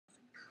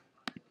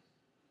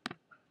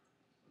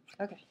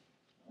Okay.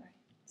 All right.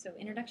 So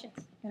introductions.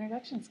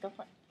 Introductions, go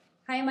for it.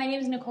 Hi, my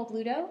name is Nicole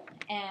Bluto,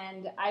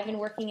 and I've been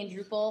working in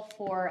Drupal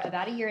for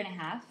about a year and a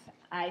half.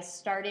 I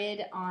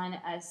started on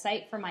a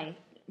site for my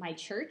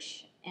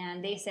church,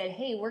 and they said,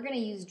 hey, we're going to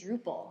use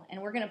Drupal,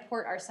 and we're going to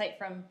port our site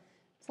from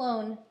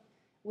Plone,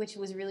 which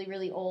was really,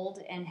 really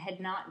old and had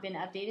not been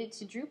updated,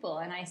 to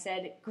Drupal. And I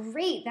said,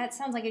 great, that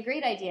sounds like a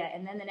great idea.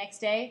 And then the next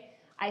day,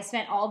 I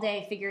spent all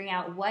day figuring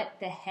out what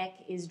the heck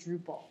is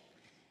Drupal.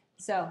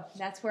 So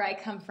that's where I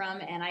come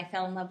from, and I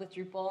fell in love with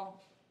Drupal.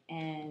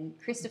 And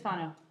Chris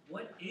Stefano.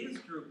 What is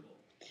Drupal?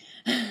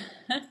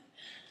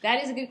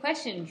 That is a good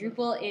question.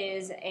 Drupal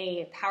is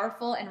a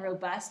powerful and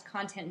robust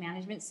content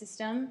management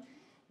system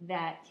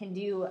that can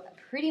do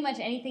pretty much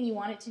anything you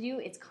want it to do.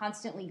 It's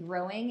constantly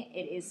growing.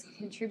 It is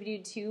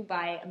contributed to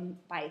by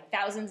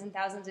thousands and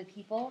thousands of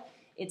people.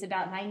 It's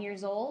about 9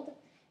 years old,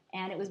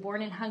 and it was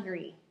born in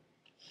Hungary.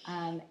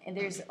 And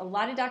there's a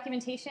lot of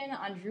documentation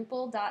on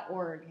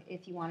Drupal.org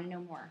if you want to know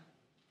more.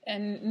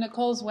 And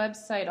Nicole's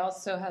website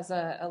also has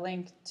a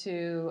link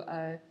to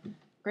a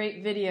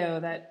great video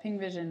that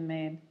PingVision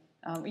made.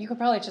 You could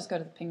probably just go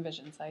to the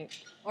PingVision site.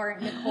 Or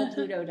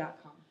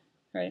NicoleBluto.com.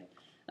 Right.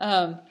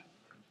 And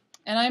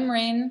I'm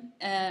Rain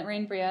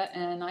Bria,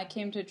 and I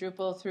came to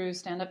Drupal through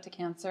Stand Up to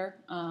Cancer,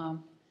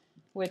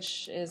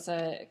 which is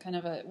a kind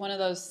of one of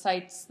those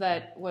sites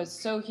that was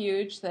so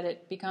huge that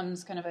it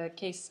becomes kind of a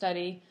case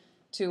study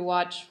to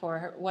watch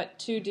for what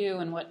to do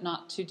and what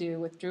not to do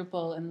with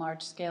Drupal in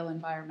large-scale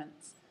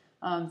environments.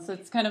 So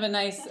it's kind of a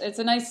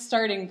nice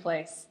starting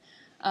place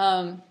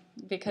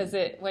because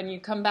when you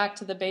come back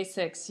to the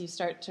basics, you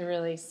start to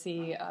really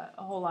see a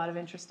whole lot of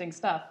interesting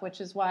stuff,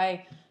 which is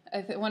why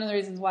one of the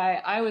reasons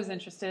why I was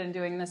interested in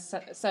doing this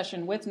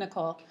session with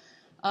Nicole.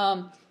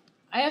 I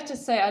have to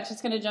say, I'm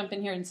just going to jump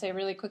in here and say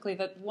really quickly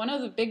that one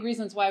of the big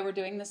reasons why we're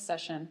doing this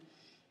session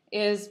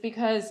is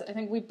because I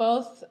think we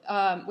both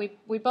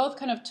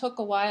kind of took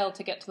a while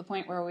to get to the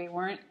point where we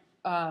weren't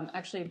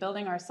actually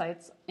building our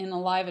sites in a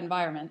live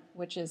environment,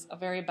 which is a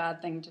very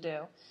bad thing to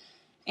do.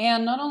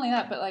 And not only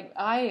that, but like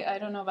I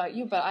don't know about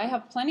you, but I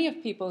have plenty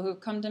of people who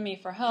come to me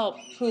for help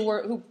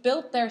who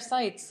built their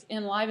sites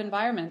in live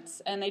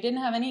environments and they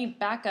didn't have any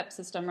backup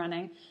system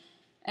running.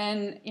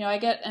 And I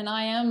get an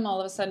IM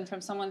all of a sudden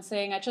from someone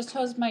saying, I just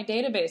hosted my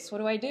database, what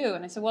do I do?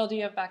 And I said, well, do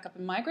you have backup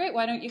and migrate?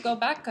 Why don't you go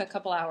back a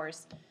couple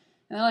hours? And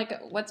they're like,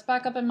 what's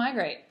backup and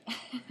migrate?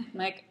 I'm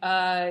like,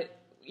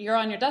 you're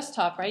on your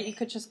desktop, right? You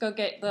could just go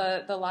get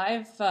the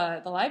live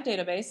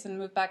database and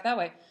move back that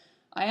way.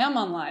 I am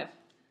on live.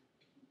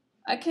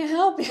 I can't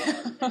help you.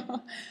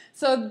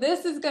 So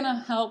this is going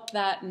to help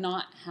that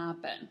not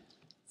happen.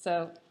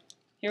 So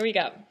here we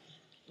go.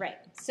 Right.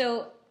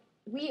 So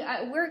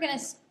we're going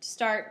to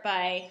start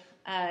by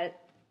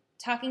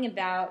talking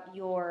about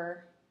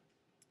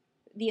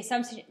the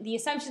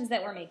assumptions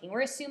that we're making.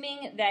 We're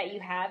assuming that you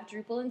have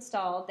Drupal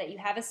installed, that you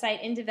have a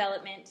site in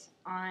development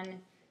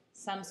on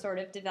some sort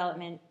of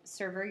development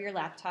server, your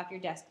laptop, your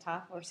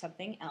desktop, or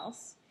something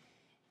else.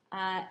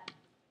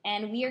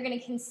 And we're going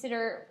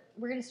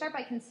to start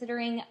by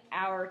considering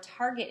our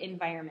target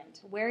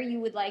environment, where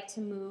you would like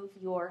to move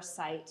your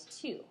site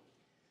to.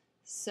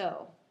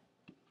 So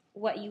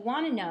what you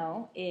want to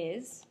know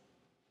is,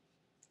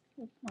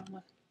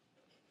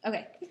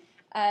 okay,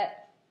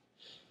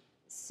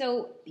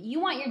 so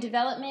you want your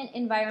development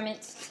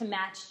environment to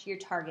match your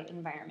target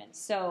environment.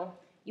 So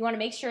you want to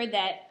make sure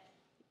that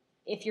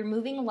if you're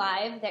moving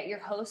live, that your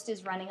host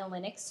is running a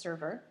Linux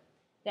server,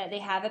 that they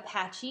have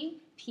Apache,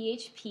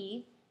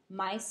 PHP,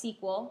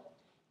 MySQL,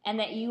 and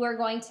that you are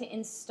going to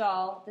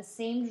install the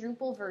same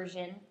Drupal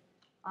version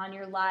on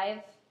your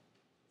live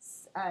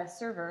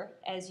server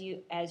as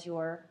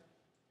your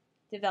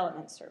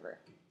development server.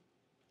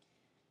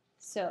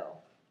 So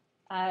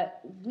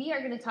we are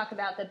going to talk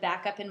about the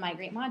backup and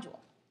migrate module.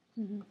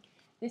 Mm-hmm.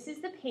 This is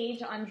the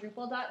page on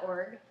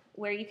Drupal.org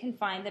where you can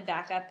find the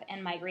backup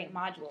and migrate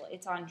module.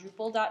 It's on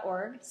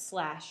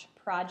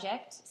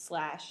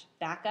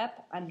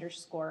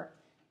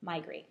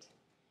Drupal.org/project/backup_migrate.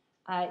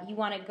 You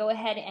want to go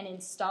ahead and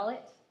install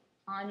it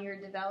on your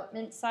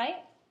development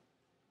site.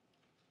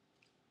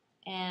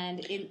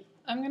 And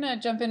I'm going to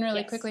jump in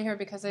really quickly here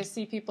because I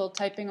see people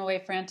typing away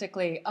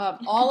frantically.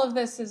 All of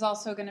this is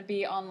also going to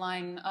be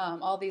online.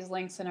 All these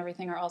links and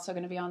everything are also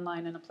going to be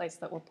online in a place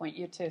that we'll point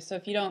you to. So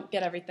if you don't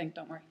get everything,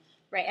 don't worry.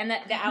 Right, and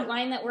the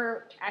outline that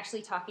we're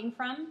actually talking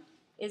from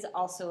is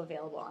also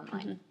available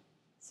online.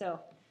 Mm-hmm. So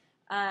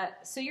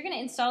you're going to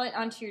install it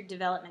onto your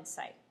development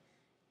site.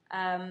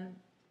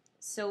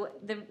 So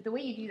the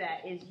way you do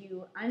that is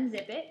you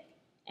unzip it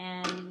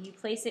and you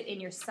place it in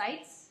your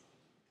Sites,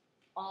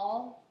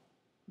 All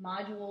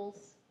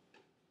Modules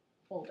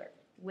folder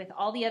with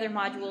all the other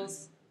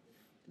modules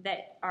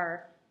that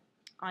are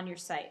on your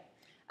site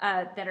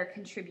that are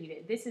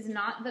contributed. This is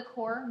not the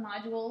core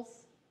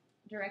modules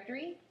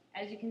directory.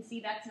 As you can see,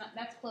 that's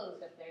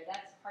closed up there.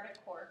 That's part of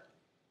core.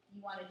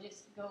 You want to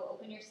just go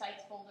open your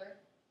Sites folder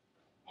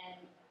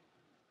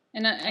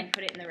and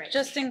put it in the right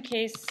just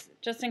place.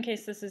 Just in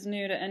case this is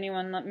new to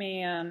anyone, let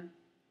me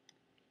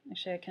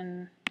actually I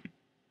can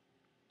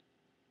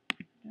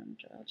jump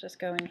I'll just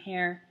go in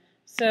here.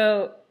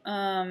 So,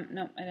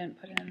 no, I didn't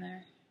put it in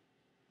there.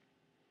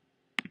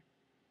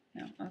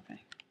 No,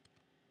 okay.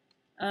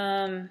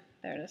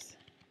 There it is.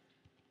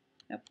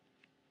 Nope.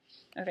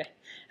 Okay.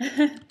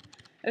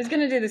 I was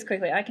going to do this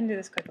quickly. I can do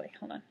this quickly.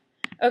 Hold on.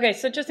 Okay,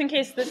 so just in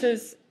case this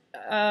is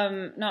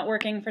not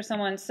working for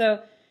someone,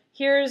 so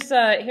here's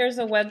a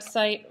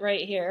website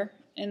right here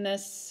in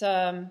this.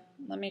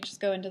 Let me just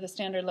go into the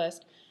standard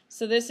list.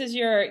 So this is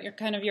your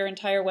kind of your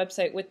entire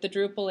website with the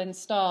Drupal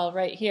install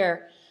right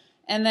here.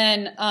 And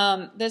then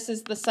this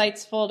is the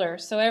sites folder.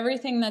 So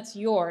everything that's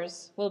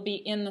yours will be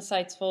in the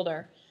sites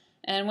folder.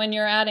 And when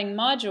you're adding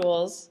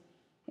modules,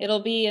 it'll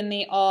be in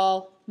the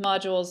all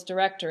modules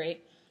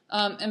directory.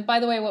 And by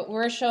the way, what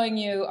we're showing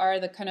you are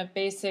the kind of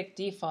basic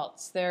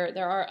defaults. There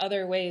are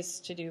other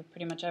ways to do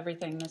pretty much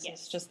everything. This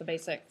is just the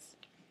basics.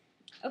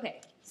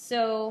 Okay,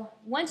 so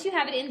once you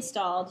have it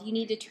installed, you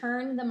need to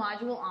turn the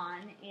module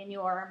on in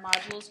your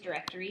modules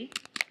directory,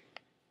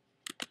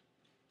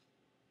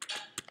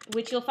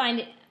 which you'll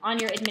find on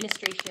your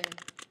administration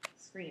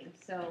screen.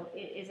 So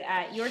it is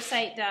at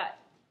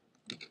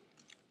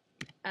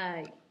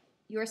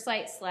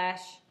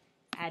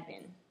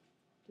yoursite/admin.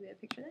 Do we have a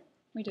picture of that?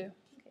 We do.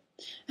 Okay.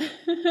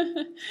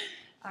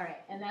 All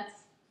right, and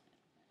that's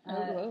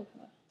Whoa.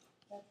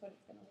 that's what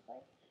it's going to look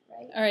like,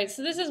 right? All right,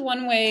 so this is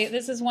one way.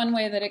 This is one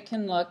way that it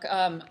can look.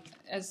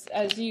 As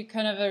you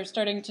kind of are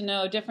starting to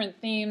know, different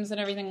themes and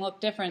everything look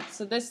different.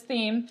 So this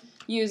theme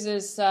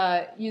uses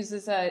a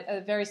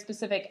very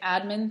specific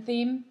admin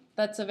theme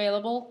that's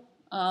available,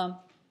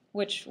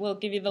 which we'll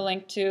give you the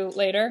link to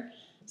later.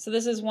 So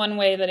this is one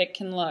way that it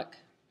can look.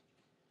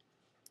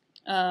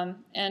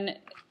 And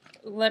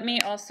let me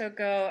also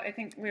go. I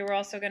think we were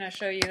also going to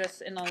show you this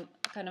in a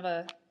kind of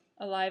a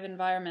live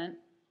environment,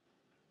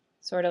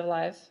 sort of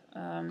live.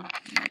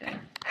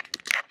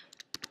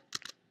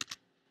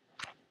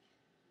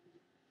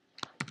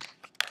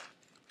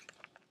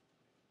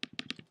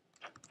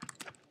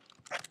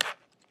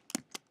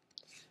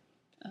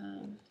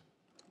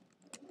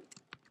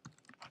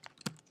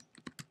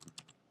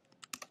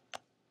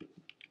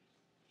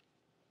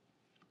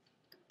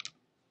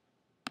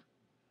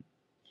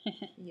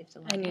 You have to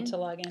log I in. need to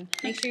log in.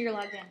 Make sure you're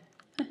logged in.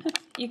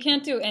 You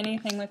can't do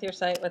anything with your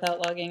site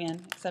without logging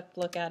in, except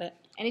look at it.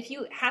 And if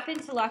you happen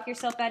to lock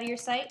yourself out of your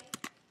site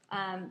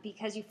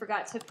because you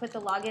forgot to put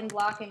the login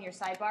block in your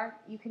sidebar,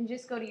 you can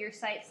just go to your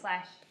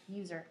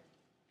site/user.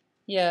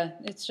 Yeah,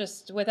 it's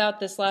just without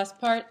this last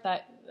part,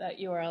 that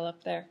URL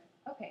up there.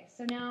 Okay,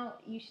 so now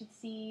you should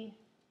see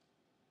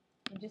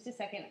in just a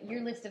second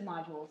your list of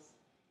modules.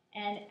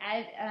 And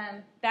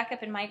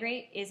backup and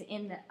migrate is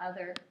in the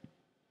other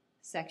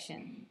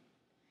section,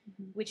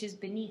 which is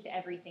beneath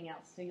everything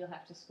else. So you'll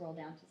have to scroll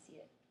down to see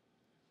it.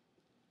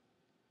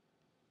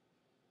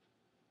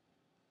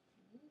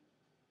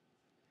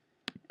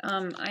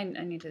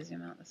 I need to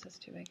zoom out. This is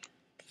too big.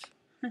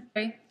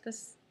 Sorry,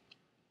 this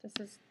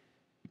is.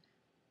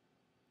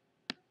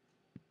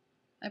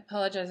 I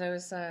apologize. I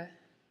was. What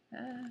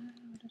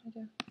did I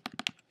do?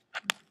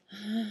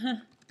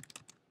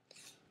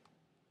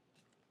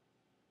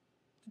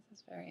 This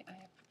is very. I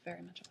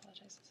very much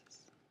apologize. This is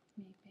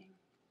me being.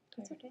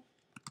 That's okay.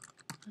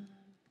 Let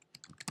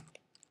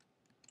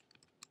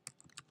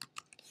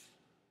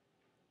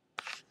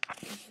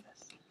me do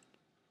this.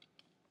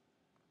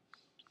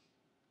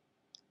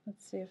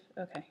 Let's see if,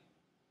 okay.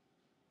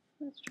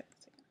 Let's try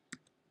this again.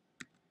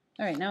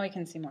 All right, now we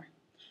can see more.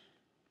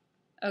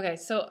 Okay,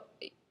 so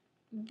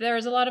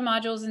there's a lot of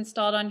modules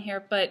installed on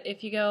here, but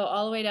if you go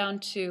all the way down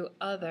to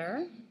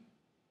other,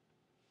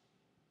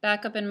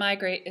 backup and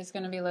migrate is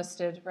going to be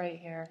listed right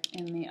here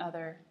in the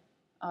other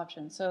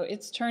option. So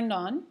it's turned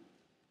on.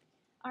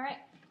 All right,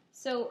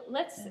 so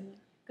let's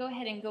go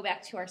ahead and go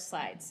back to our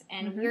slides,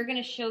 and we're going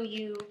to show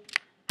you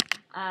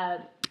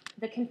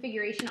the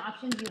configuration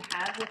options you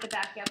have with the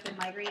backup and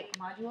migrate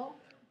module.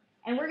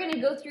 And we're going to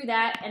go through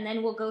that, and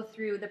then we'll go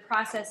through the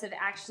process of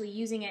actually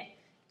using it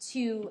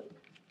to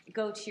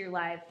go to your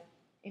live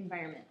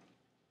environment.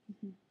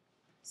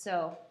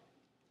 So,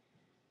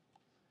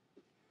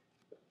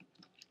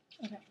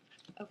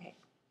 okay.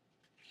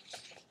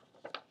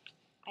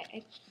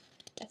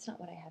 That's not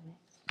what I have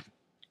next.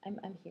 I'm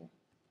here.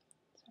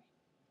 Sorry.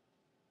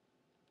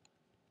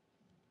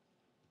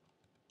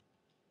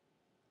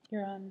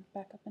 You're on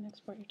backup and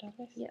export your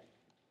database? Yep.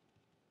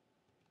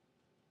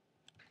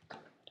 I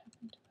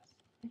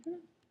don't know.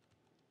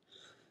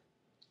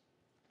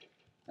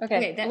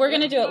 Okay, we're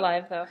going to do it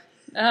live, though.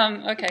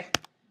 Okay.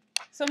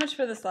 So much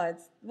for the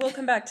slides. We'll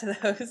come back to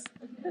those.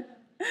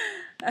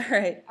 All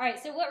right. All right,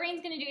 so what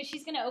Rain's going to do is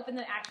she's going to open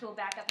the actual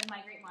backup and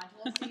migrate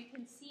module so you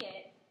can see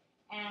it,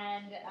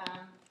 and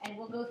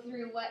we'll go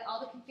through what all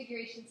the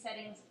configuration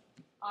settings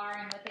are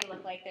and what they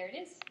look like. There it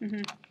is.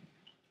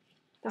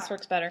 This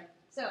works better.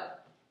 So,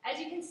 as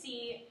you can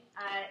see,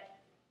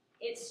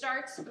 it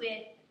starts with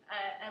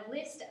a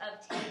list of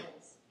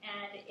tables,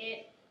 and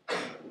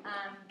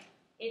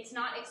it's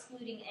not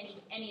excluding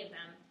any of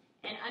them.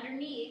 And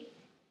underneath,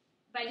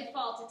 by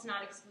default, it's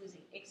not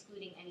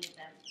excluding any of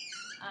them.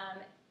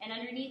 And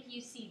underneath,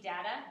 you see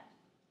data,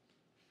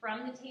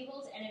 from the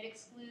tables, and it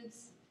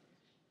excludes,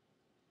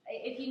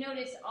 if you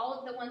notice, all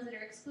of the ones that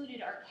are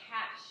excluded are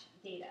cache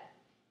data.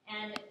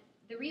 And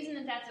the reason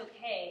that that's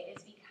okay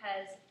is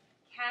because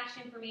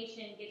cache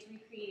information gets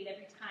recreated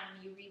every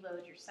time you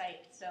reload your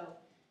site. So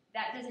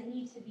that doesn't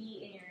need to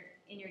be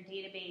in your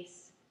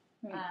database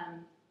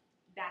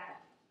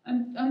backup.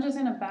 I'm just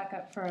going to back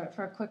up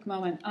for a quick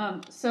moment.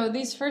 So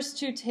these first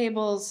two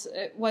tables,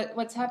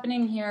 what's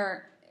happening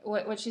here,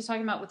 what she's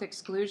talking about with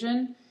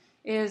exclusion,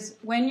 is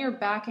when you're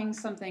backing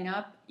something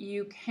up,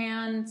 you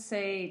can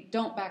say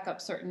don't back up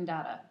certain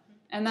data,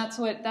 and that's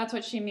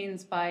what she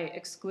means by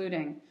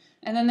excluding.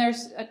 And then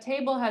a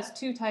table has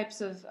two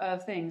types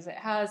of things. It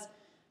has,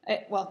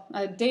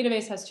 a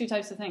database has two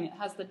types of things. It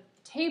has the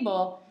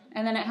table,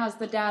 and then it has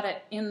the data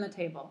in the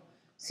table.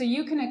 So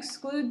you can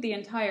exclude the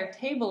entire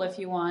table if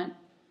you want,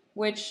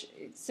 which,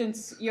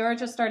 since you're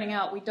just starting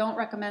out, we don't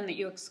recommend that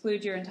you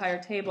exclude your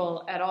entire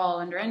table at all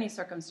under any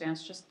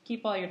circumstance. Just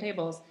keep all your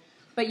tables.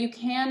 But you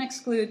can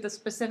exclude the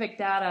specific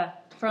data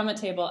from a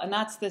table, and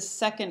that's this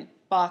second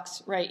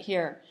box right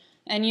here.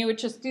 And you would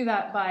just do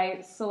that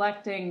by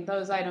selecting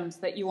those items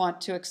that you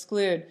want to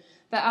exclude.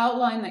 The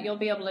outline that you'll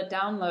be able to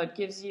download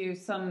gives you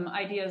some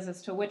ideas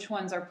as to which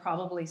ones are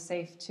probably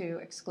safe to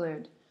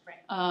exclude.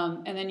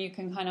 And then you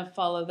can kind of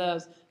follow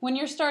those. When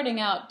you're starting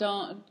out,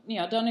 don't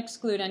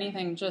exclude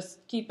anything.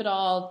 Just keep it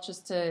all,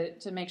 just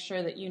to make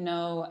sure that you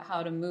know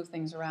how to move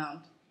things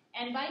around.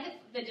 And by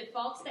the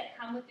defaults that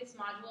come with this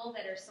module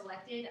that are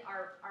selected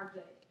are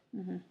good.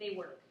 Mm-hmm. They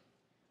work.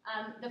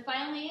 The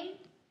file name,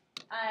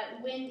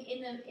 when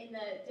in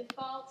the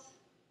default,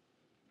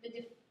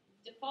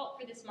 default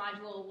for this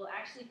module will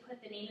actually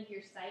put the name of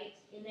your site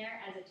in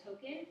there as a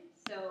token.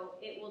 So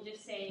it will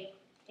just say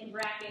in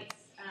brackets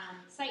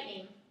site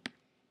name.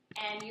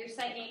 And your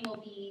site name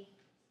will be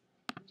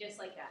just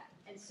like that.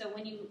 And so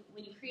when you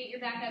create your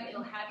backup,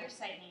 it'll have your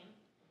site name.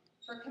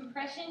 For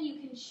compression, you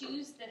can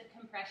choose the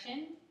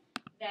compression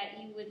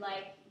that you would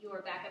like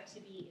your backup to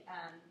be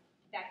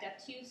backed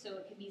up to. So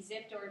it can be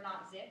zipped or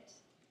not zipped.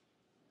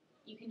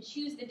 You can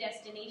choose the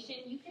destination.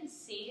 You can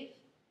save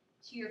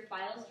to your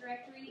files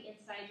directory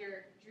inside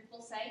your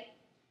Drupal site.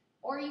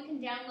 Or you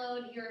can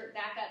download your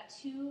backup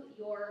to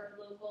your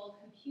local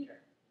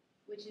computer,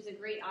 which is a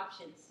great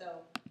option. So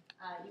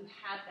you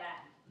have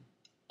that.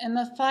 And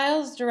the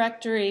files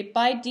directory,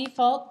 by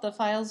default, the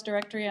files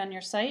directory on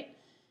your site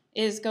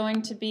is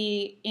going to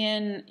be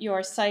in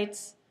your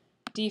site's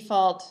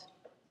default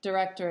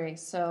directory.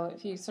 So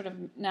if you sort of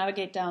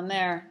navigate down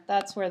there,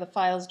 that's where the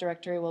files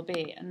directory will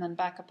be. And then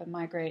Backup and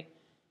Migrate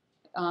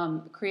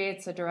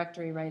creates a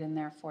directory right in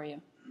there for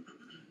you.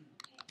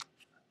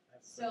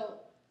 So,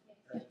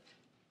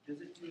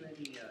 does it do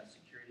any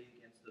security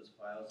against those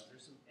files? Is there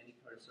any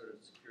sort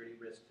of security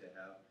risk to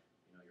have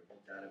your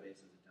whole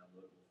database as a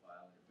downloadable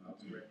file in your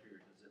files directory,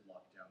 or does it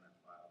lock down that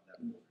file, that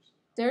folder?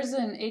 There's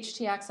an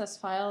htaccess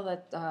file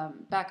that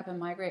Backup and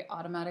Migrate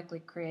automatically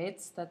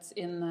creates that's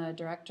in the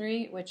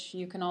directory, which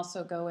you can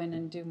also go in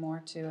and do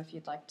more to if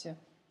you'd like to.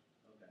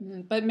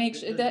 Okay. But make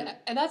sure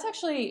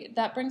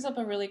that brings up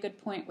a really good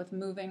point with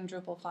moving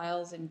Drupal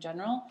files in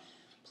general.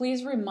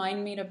 Please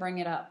remind me to bring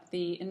it up,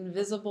 the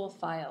invisible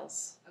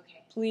files.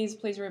 Okay. Please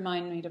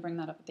remind me to bring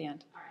that up at the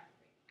end. All right,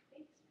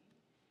 great.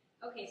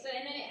 Thanks. Okay, so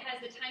and then it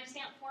has the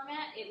timestamp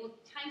format. It will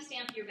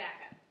timestamp your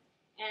backup.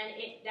 And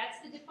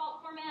that's the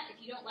default format.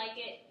 If you don't like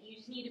it, you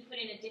just need to put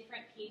in a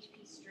different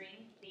PHP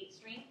string, date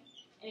string.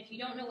 And if you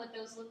don't know what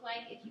those look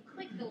like, if you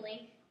click the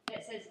link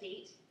that says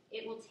date,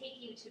 it will take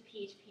you to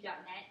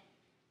php.net,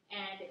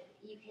 and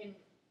you can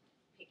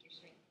pick your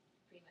string,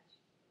 pretty much.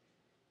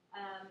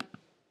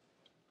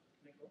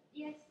 Nicole?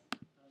 Yes?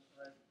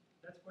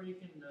 That's where you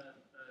can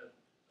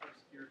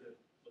obscure the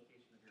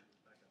location of your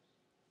backups,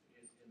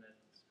 is in that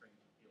string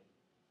field.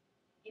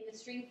 In the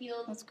string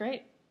field? That's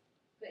great.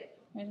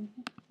 Good.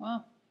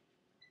 Wow.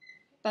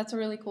 That's a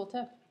really cool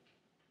tip.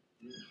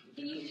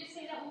 Can you just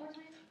say that one more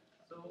time?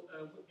 So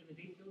in the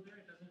date field there,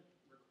 it doesn't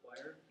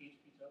require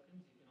PHP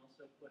tokens. You can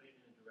also put it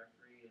in a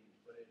directory and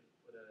put a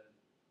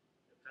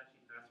Apache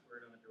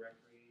password on a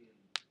directory, and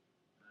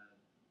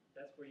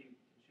that's where you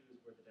can choose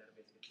where the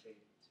database gets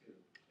saved to,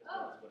 as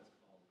well as what it's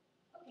called.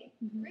 Okay,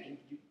 Mm-hmm. great.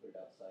 You could put it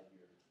outside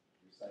your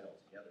site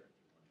altogether if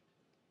you wanted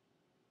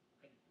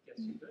to. I guess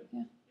you could.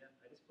 Yeah.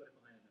 I just put it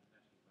behind an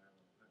Apache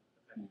firewall,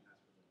 Apache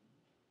password.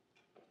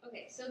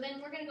 Okay, so then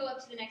we're going to go up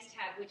to the next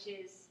tab, which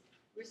is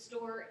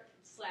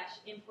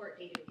Restore/Import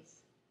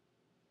Database.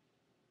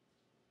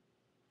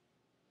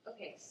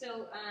 Okay,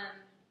 so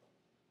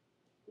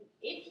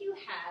if you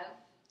have,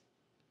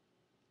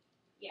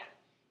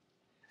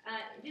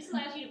 this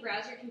allows you to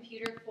browse your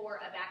computer for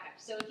a backup.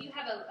 So if you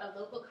have a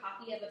local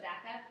copy of a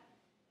backup,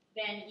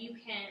 then you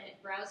can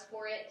browse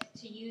for it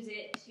to use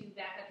it to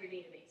back up your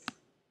database.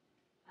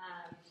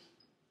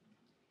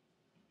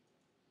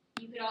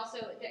 You could also,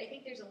 I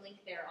think there's a link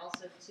there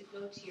also to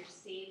go to your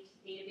saved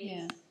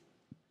database.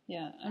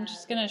 Yeah. I'm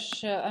just going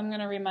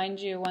to remind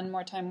you one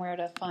more time where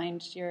to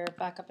find your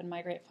Backup and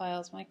Migrate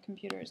files. My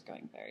computer is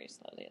going very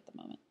slowly at the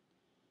moment.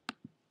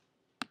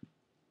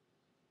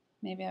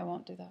 Maybe I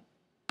won't do that.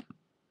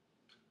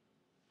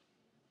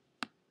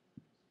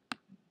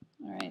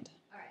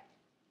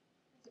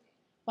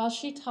 While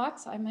she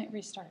talks, I might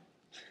restart.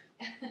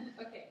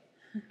 Okay.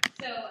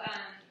 So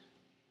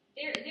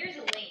there's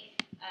a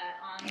link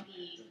on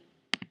the.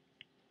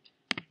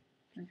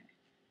 Okay.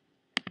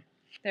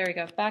 There we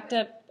go. Backed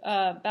up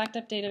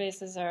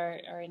databases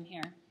are in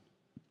here.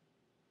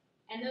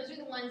 And those are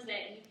the ones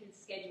that you can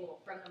schedule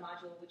from the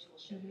module, which we'll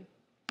show you.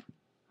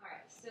 All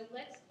right. So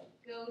let's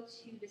go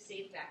to the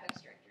Save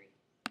Backups directory.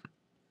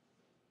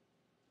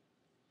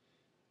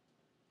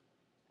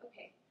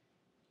 Okay.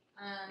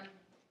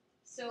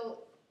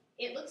 So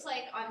it looks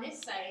like on this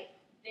site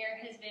there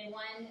has been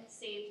one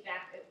saved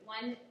backup,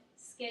 one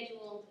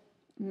scheduled.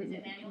 Is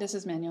it manual? This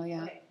is manual,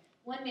 yeah. Okay.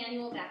 One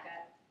manual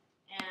backup,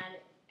 and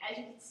as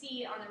you can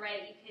see on the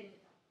right,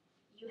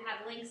 you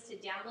have links to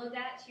download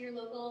that to your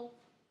local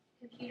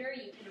computer.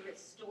 You can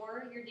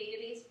restore your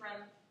database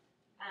from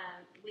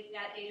with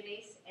that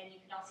database, and you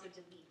can also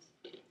delete.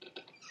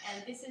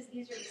 And these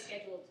are the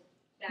scheduled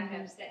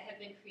backups that have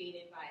been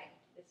created by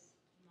this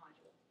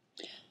module.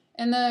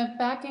 And the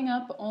backing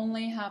up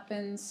only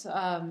happens,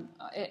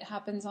 it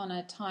happens on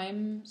a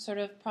time sort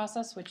of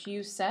process which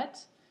you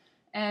set,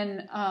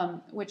 and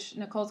which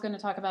Nicole's going to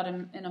talk about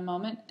in a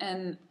moment.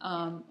 And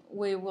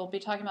we will be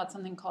talking about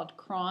something called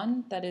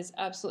cron that is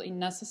absolutely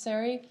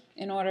necessary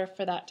in order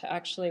for that to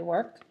actually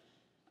work.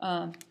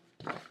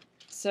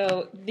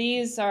 So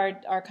these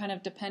are kind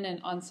of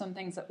dependent on some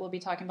things that we'll be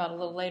talking about a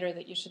little later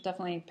that you should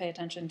definitely pay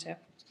attention to.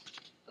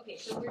 Okay,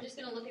 so we're just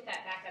going to look at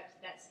that backup,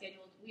 that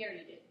scheduled. We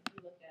already did.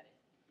 We looked at it.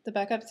 The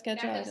backup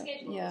schedule? Backup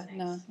schedule yeah, is next.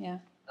 no, yeah.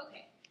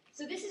 Okay,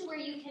 so this is where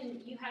you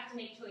have to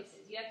make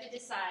choices. You have to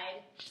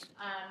decide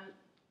how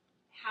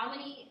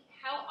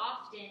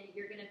often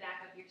you're going to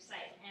back up your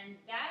site, and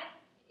that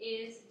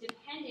is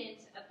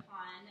dependent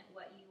upon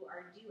what you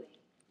are doing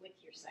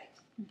with your site.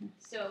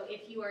 So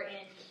if you are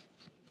in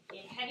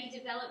heavy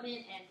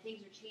development and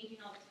things are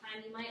changing all the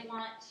time, you might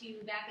want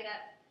to back it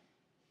up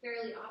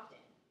fairly often,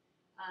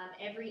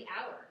 every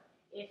hour.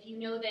 If you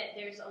know that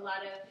there's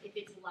if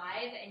it's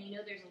live and you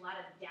know there's a lot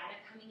of data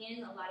coming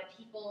in, a lot of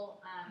people,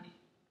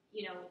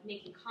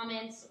 making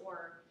comments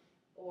or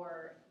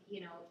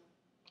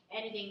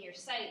editing your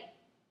site,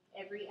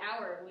 every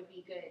hour would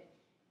be good.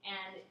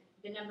 And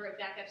the number of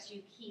backups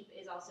you keep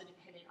is also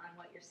dependent on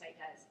what your site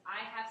does.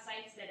 I have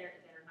sites that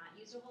are not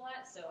used a whole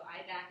lot, so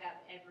I back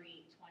up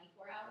every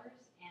 24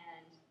 hours,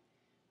 and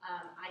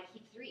I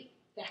keep 3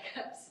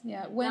 backups.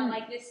 Yeah, not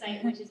like this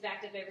site, which is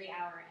backed up every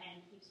hour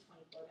and keeps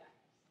 24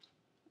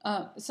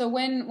 backups. So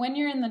when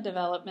you're in the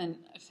development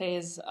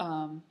phase,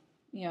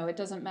 it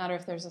doesn't matter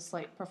if there's a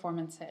slight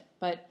performance hit,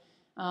 but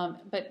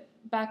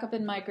backup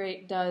and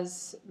migrate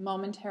does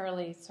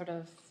momentarily sort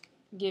of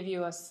give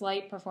you a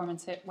slight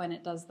performance hit when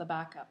it does the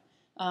backup.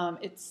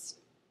 It's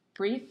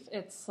brief,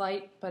 it's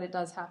slight, but it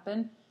does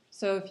happen.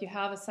 So if you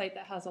have a site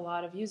that has a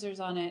lot of users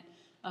on it,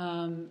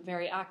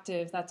 very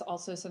active, that's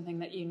also something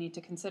that you need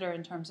to consider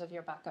in terms of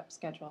your backup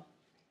schedule.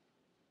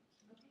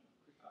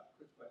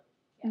 Quick question.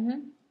 Yeah.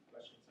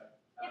 Question, sorry.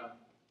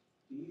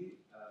 Do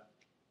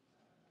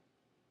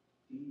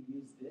you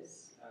use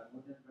this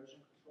more than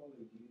version control,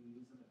 or do you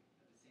use them at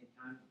the same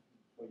time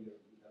for your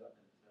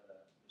development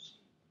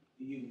machine?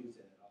 Do you use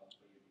it at all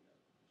for your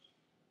development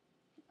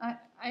machine?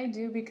 I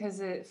do, because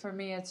for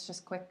me it's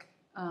just quick.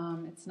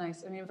 It's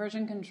nice. I mean,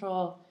 version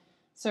control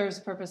serves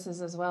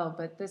purposes as well,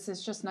 but this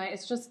is just nice.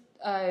 It's just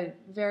a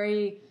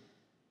very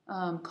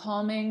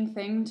calming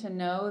thing to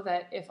know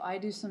that if I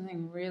do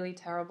something really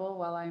terrible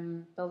while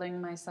I'm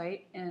building my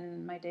site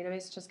and my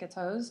database just gets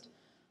hosed,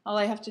 all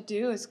I have to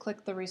do is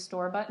click the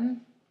restore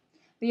button.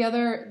 The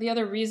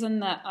other reason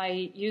that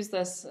I use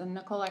this, and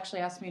Nicole actually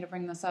asked me to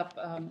bring this up,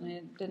 and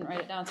I didn't write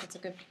it down, so it's a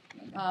good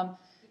question.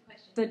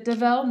 The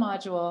Devel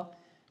module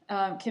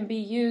can be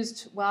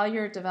used while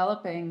you're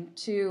developing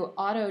to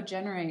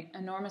auto-generate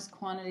enormous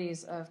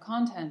quantities of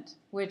content,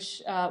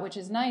 which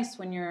is nice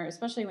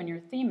especially when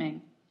you're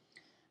theming.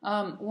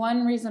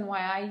 One reason why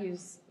I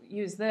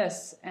use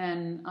this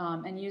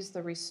and use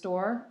the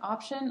restore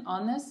option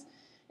on this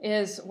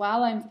is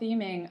while I'm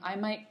theming, I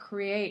might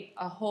create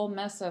a whole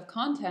mess of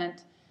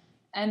content,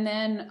 and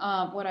then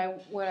what I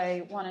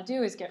want to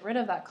do is get rid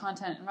of that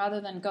content, and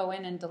rather than go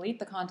in and delete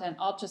the content,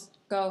 I'll just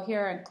go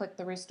here and click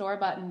the restore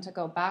button to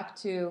go back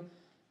to,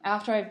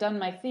 after I've done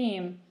my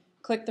theme,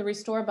 click the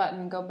restore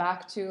button, go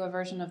back to a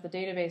version of the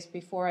database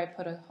before I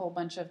put a whole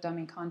bunch of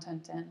dummy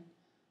content in.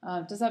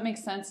 Does that make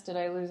sense? Did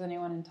I lose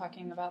anyone in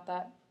talking about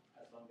that?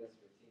 As long as your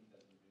theme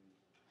doesn't do.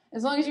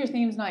 As long as your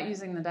theme's not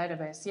using the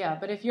database, yeah.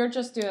 But if you're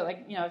just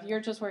if you're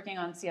just working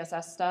on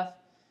CSS stuff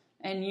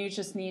and you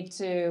just need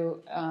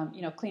to,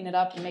 clean it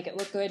up and make it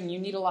look good, and you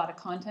need a lot of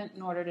content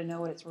in order to know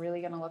what it's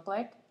really going to look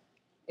like,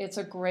 it's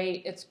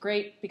great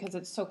because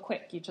it's so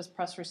quick. You just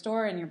press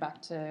restore and you're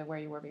back to where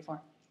you were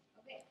before.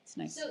 Okay. It's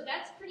nice. So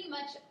that's pretty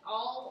much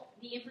all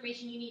the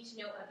information you need to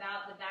know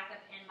about the backup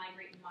and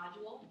migrate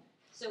module.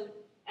 So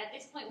at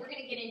this point, we're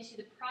going to get into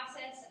the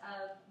process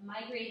of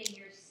migrating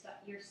your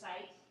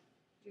site,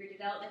 your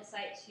development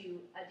site, to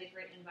a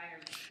different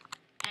environment.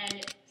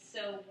 And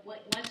so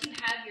once you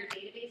have your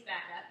database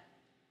backup,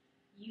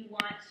 you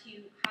want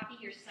to copy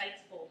your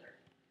sites folder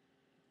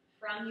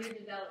from your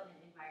development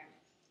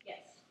environment.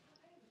 Yes?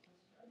 I have a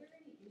question. Are there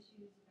any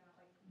issues about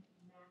like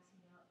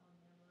maxing out on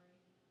memory?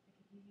 Like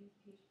if you use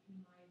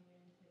PHP MyAdmin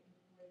to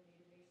import a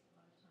database,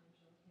 a lot of times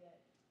you'll hit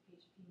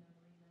PHP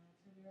memory max.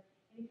 Are there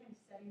any kind of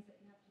settings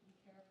that you have to be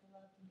careful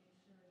of to make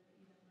sure that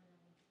you don't run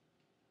out,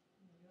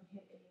 you don't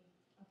hit any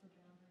upper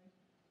boundary on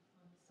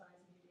the size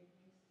of your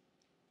database?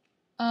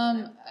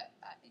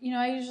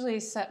 I usually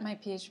set my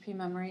PHP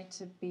memory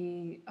to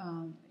be,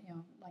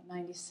 like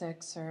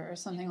 96 or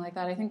something like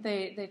that. I think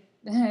they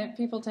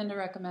people tend to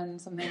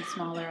recommend something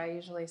smaller. I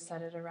usually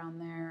set it around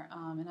there,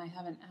 and I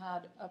haven't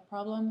had a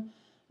problem.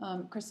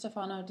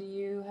 Cristofano, do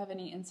you have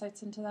any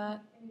insights into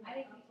that? I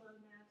think Upload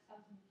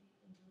maxes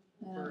and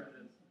Yeah. For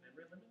the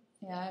memory limit,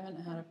 Yeah, I haven't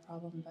had a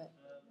problem, but it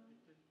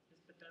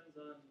just depends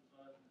on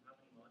how many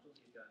modules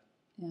you've got.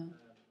 yeah.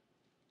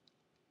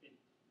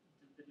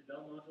 The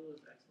devel module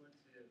is excellent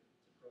to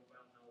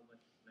profile how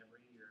much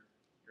memory your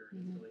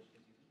Mhm.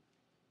 installation is using.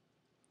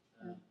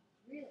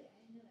 really, I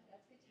didn't know that.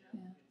 That's good to know.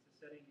 Yeah. It's a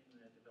setting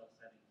in the devel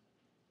settings.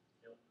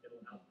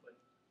 It'll output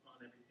on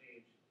every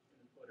page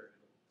in the footer.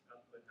 It'll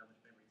output how much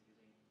memory it's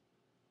using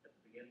at the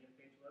beginning of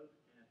page load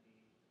and at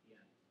the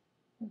end.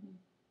 Mhm.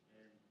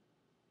 And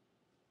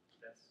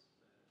that's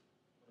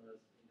one of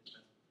those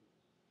indispensable tools.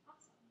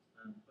 Awesome.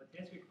 But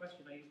to answer your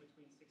question, I use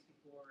between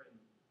 64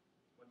 and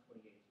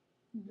 128,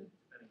 Mhm.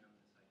 depending on the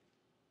site.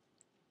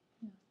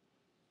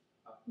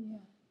 Yeah.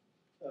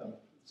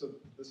 So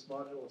this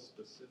module is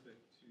specific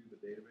to the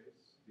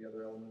database. The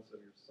other elements of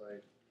your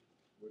site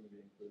wouldn't be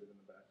included in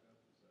the backup.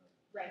 Is that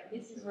Right.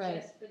 This is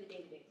Right. just for the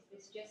database.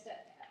 This just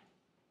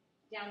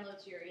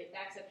downloads it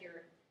backs up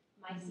your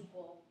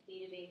MySQL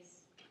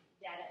database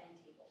data and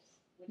tables,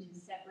 which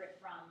is separate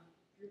from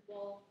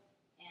Drupal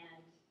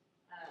and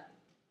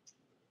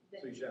the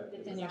So you should have a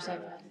design And your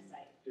site of the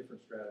site.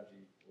 different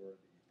strategy for the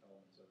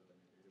elements other than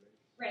your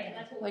database? Right, and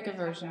that's what Like we're a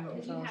gonna talk version about,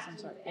 'cause you control of have some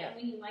to sort, move, yeah. and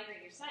when you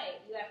migrate your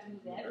site, you have to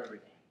move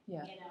everything.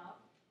 Yeah. You know,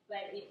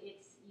 but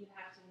it's you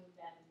have to move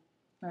them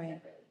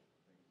Right. separately.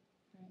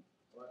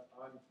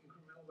 On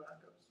incremental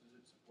backups, does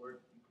it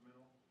support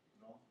incremental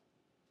at all?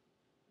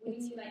 What do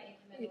you mean by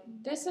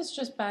incremental? This is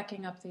just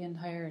backing up the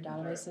entire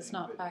database. It's thing,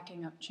 not but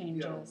backing up If you have a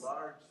changes.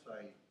 large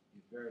site, a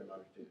very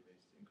large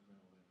database,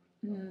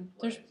 incremental Mm,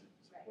 play, there's- is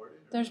it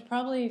supported? or There's not?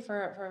 probably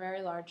for a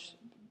very large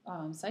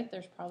site.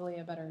 There's probably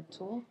a better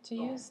tool to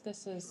use.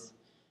 This is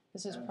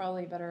And-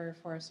 probably better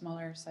for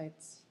smaller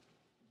sites.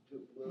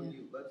 Will yeah.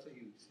 you, let's say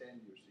you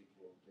extend your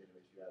SQL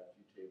database, you add a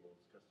few tables,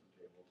 custom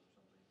tables or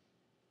something,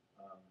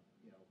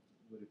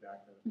 would it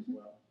back that up as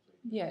well? So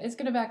you- Yeah, it's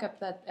going to back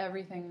up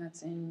everything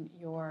that's in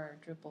your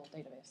Drupal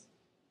database.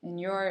 In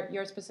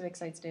your specific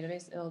site's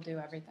database, it'll do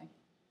everything.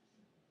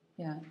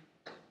 Yeah.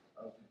 Okay,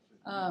 so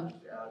Um, you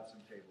just add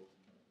some tables.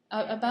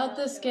 About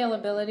the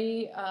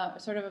scalability,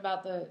 sort of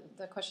about the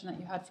question that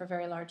you had for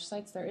very large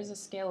sites, there is a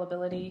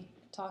scalability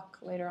talk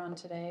later on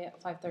today at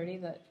 5:30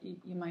 that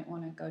you might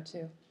want to go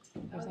to.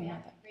 Everything yeah,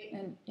 about that. great.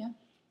 And yeah.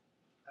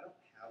 I don't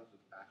have the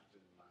backup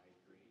in my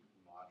grade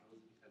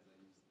modules because I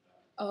use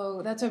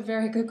Oh, that's a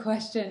very good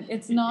question.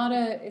 It's not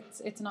a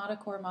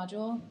core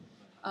module.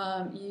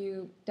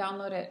 You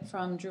download it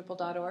from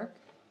Drupal.org.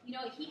 You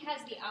know, he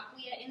has the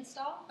Acquia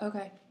install,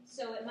 Okay.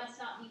 so it must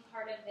not be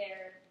part of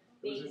their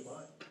It was base, in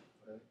mine.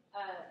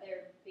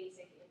 their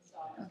basic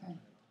install. Okay.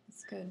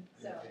 That's good.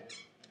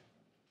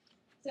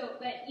 So,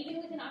 but even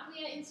with an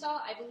Acquia install,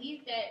 I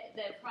believe that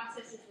the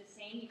process is the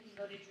same. You can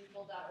go to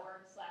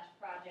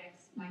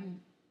drupal.org/projects, Mhm.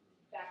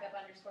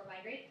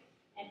 backup_migrate,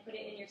 and put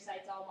it in your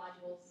site's all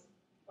modules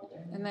folder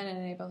And then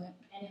enable it.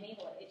 and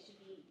enable it. It should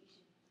be,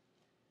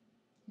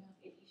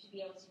 you should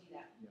be able to do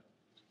that.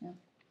 Yeah.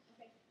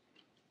 Okay.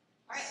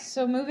 All right.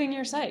 So moving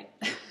your site.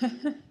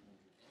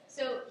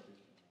 So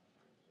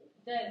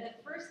the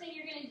first thing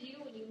you're going to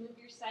do when you move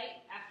your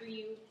site after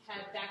you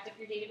have backed up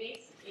your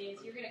database is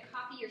you're going to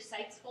copy your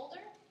sites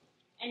folder.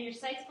 And your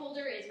sites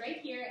folder is right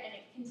here, and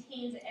it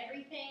contains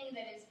everything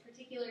that is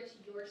particular to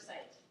your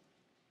site.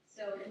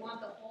 So you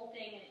want the whole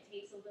thing, and it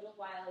takes a little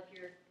while if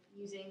you're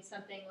using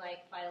something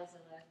like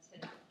FileZilla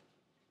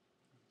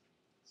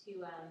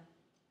to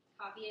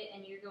copy it,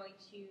 and you're going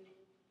to, you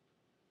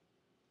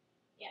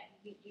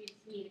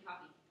just need a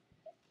copy.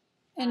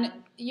 And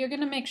you're going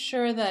to make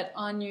sure that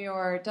on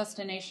your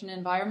destination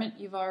environment,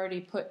 you've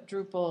already put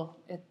Drupal,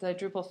 the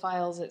Drupal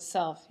files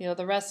itself.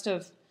 The rest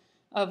of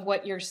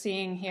what you're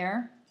seeing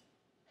here,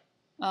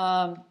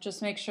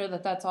 just make sure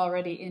that that's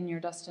already in your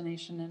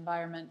destination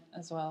environment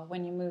as well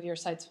when you move your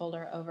sites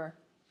folder over.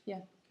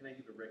 Yeah. Can I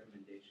give a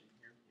recommendation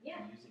here? If Yeah.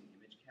 you're using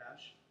image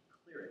cache,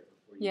 clear it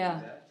before you Yeah.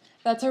 do that.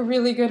 That's a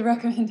really good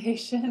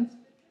recommendation.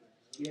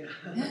 Yeah.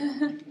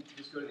 You can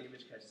just go to the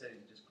image cache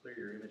settings and just clear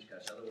your image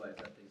cache. Otherwise,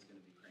 that thing's going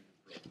to be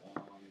cranking for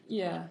a long time.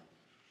 Yeah.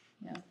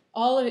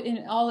 All of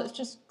it,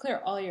 just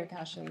clear all your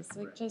caches.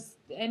 Like Right. just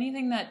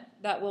anything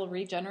that will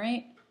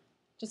regenerate,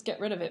 just get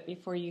rid of it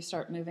before you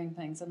start moving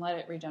things and let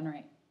it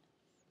regenerate.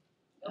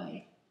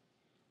 Okay.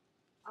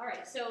 All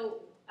right, so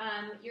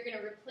you're going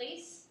to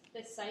replace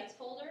the sites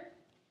folder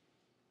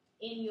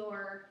in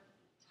your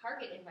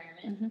target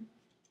environment Mhm.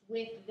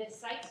 with the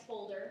sites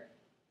folder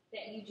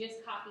that you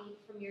just copied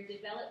from your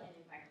development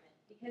environment,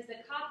 because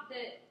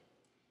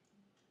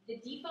the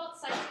default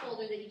sites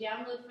folder that you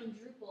download from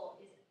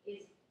Drupal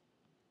is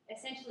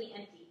essentially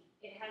empty.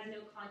 It has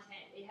no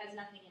content. It has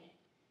nothing in it.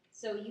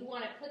 So you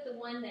want to put the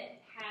one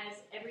that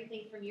has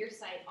everything from your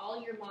site,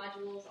 all your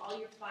modules, all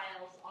your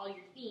files, all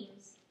your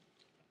themes,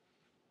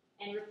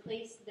 and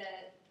replace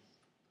the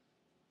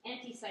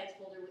empty sites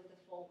folder with the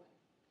full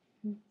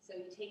one. So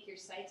you take your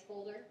sites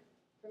folder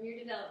from your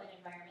development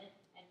environment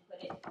and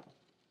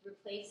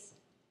replace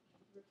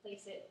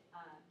it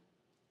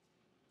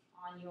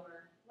on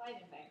your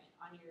live environment,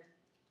 on your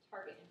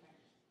target environment.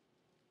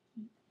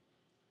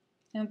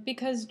 And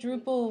because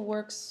Drupal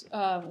works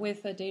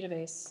with a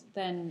database,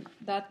 then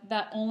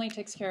that only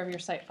takes care of your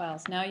site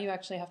files. Now you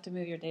actually have to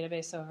move your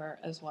database over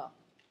as well.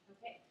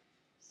 Okay,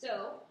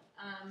 so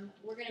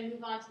we're going to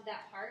move on to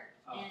that part.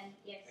 And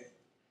yes. Okay.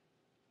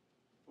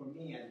 For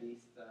me, at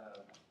least,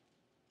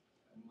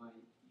 my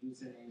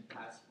username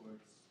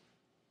passwords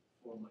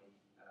for my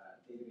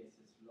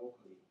databases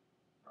locally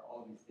are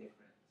always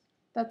different.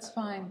 That's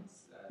fine.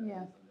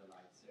 Yeah. On the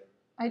live server.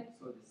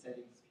 So the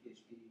settings,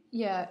 PHP.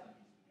 Yeah.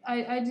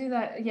 I do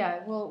that. Yeah,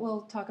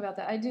 we'll talk about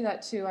that. I do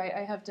that too.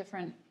 I have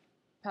different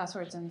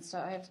passwords and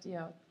stuff. I have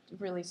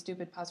really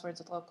stupid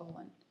passwords local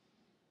and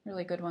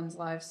really good ones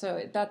live.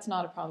 So that's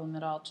not a problem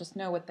at all. Just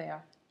know what they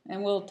are,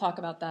 and we'll talk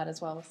about that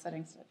as well with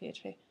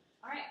settings.php.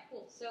 All right,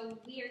 cool. So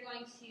we are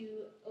going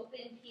to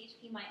open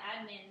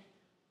phpMyAdmin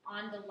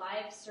on the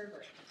live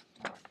server.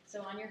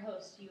 So on your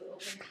host, you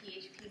open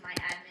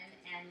phpMyAdmin,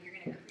 and you're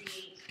going to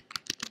create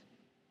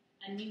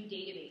a new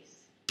database.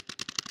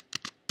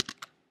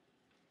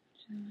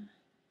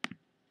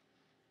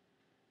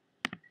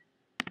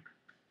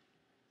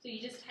 So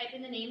you just type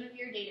in the name of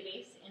your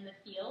database in the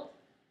field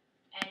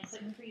and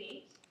click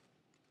Create.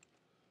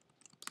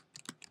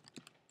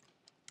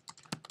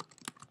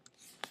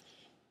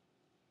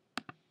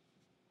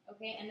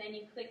 Okay, and then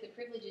you click the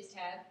Privileges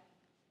tab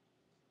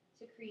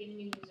to create a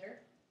new user.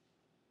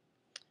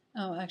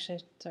 Oh,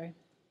 actually, sorry.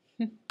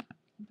 Back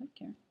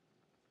here.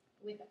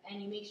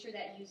 And you make sure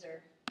that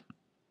user.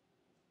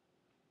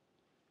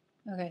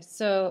 Okay,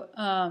 so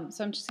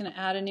I'm just going to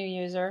add a new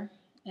user,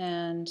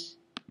 and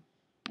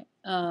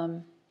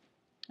I'll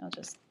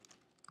just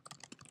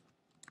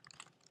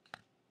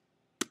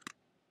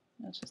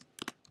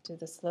do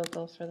this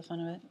local for the fun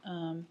of it.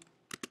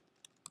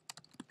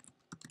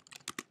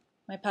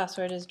 My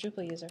password is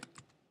Drupal user.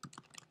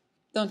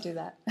 Don't do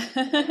that.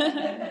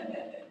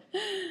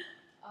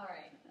 All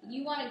right.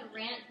 You want to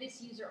grant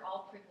this user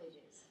all privileges.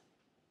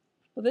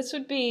 Well, this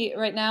would be,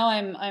 right now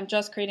I'm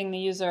just creating the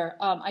user.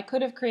 I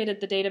could have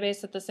created the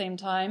database at the same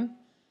time,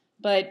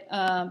 but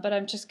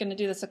I'm just going to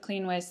do this a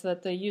clean way so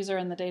that the user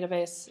and the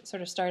database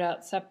sort of start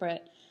out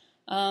separate.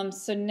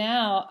 So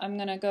now I'm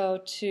going to go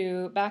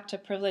back to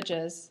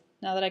privileges.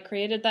 Now that I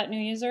created that new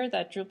user,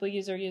 that Drupal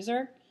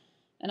user,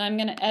 and I'm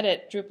going to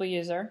edit Drupal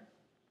user.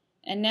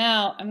 And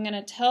now I'm going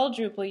to tell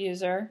Drupal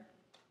user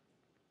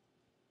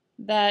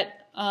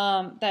that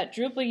that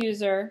Drupal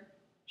user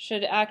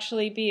should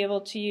actually be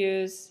able to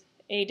use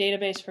a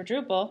database for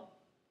Drupal,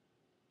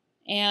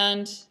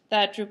 and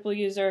that Drupal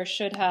user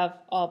should have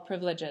all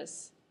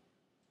privileges.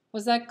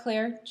 Was that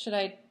clear? Should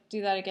I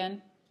do that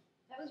again?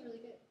 That was really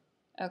good.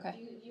 Okay.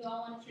 Do you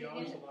all want to say Do you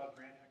always again? allow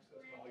grant access to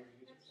all your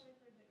users? That's what I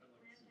heard, that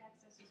grant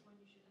access is one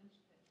you should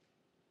uncheck.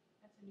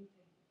 That's a new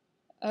thing.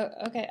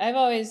 Okay. I've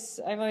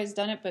always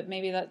done it, but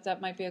maybe that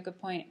might be a good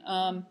point. I've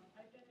done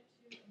it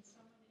too, and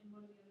someone in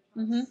one of the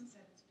other talks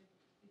said it's good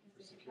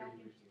because they can hack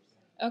into your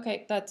site.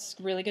 Okay, that's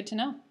really good to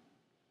know.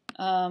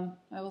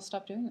 I will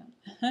stop doing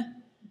that.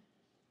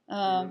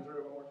 Run through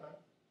it one more time?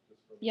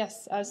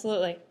 Yes,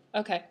 absolutely.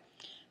 Okay.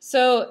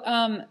 So,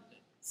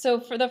 so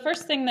for the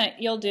first thing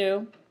that you'll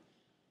do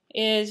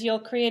is you'll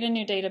create a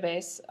new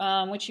database,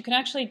 which you can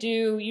actually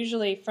do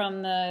usually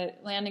from the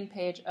landing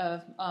page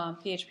of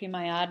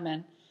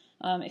phpMyAdmin.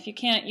 If you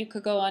can't, you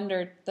could go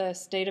under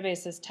this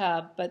Databases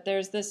tab, but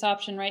there's this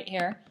option right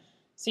here.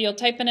 So you'll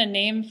type in a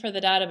name for the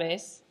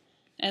database,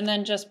 and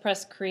then just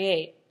press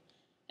Create.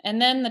 And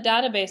then the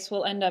database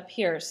will end up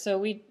here.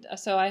 So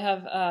I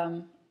have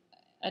a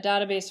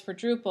database for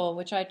Drupal,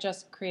 which I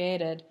just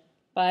created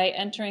by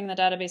entering the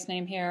database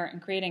name here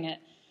and creating it.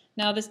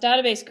 Now this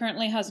database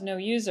currently has no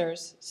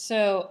users,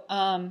 so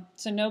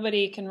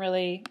nobody can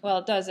really, well,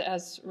 it does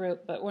as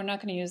root, but we're not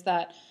going to use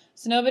that.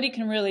 So nobody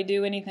can really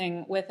do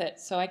anything with it.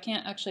 So I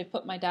can't actually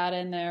put my data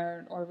in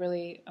there, or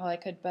really, well, I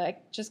could, but I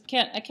just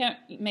can't. I can't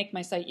make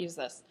my site use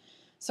this.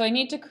 So I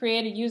need to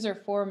create a user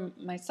for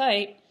my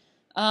site.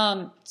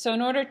 So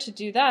in order to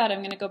do that, I'm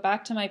going to go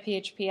back to my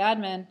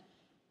phpMyAdmin,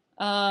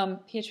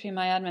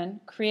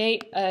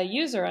 create a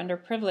user under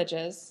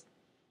privileges.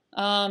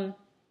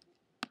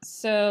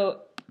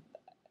 So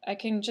I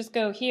can just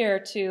go here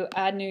to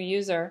add new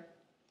user,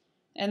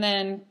 and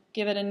then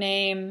give it a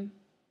name,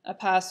 a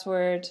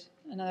password,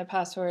 another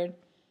password.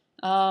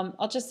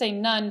 I'll just say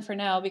none for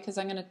now because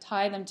I'm going to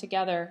tie them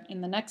together in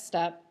the next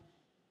step,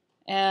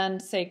 and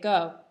say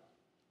go.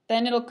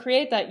 Then it'll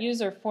create that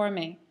user for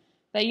me.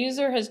 That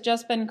user has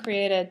just been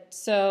created,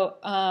 so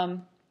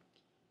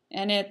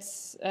and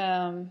it's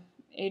a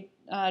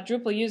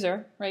Drupal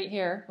user right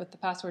here with the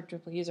password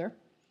Drupal user.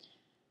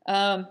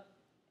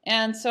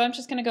 And so I'm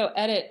just going to go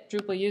edit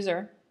Drupal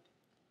user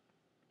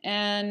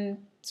and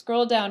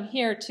scroll down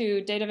here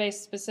to database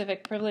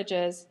specific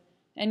privileges.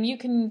 And you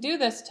can do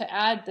this to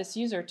add this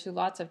user to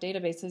lots of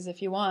databases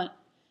if you want.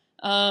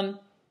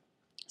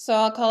 So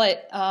I'll call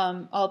it,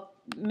 I'll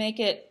make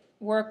it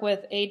work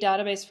with a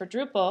database for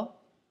Drupal.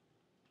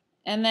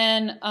 And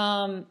then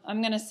I'm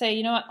going to say,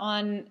 you know what,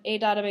 on a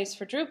database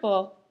for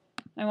Drupal,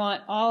 I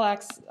want all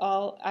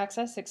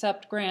access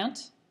except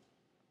grant.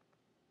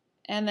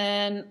 And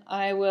then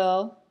I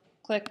will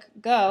click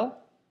go.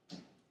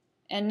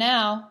 And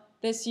now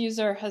this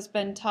user has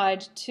been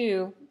tied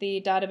to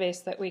the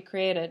database that we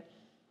created.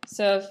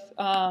 So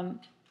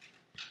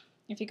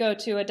if you go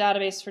to a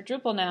database for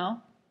Drupal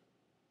now,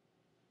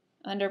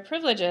 under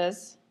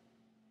privileges,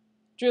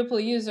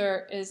 Drupal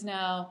user is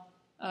now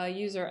a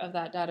user of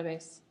that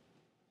database.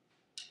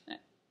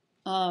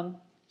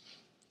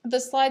 The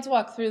slides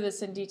walk through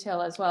this in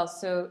detail as well.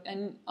 So,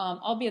 and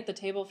I'll be at the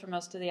table for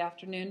most of the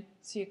afternoon,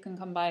 so you can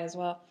come by as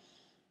well,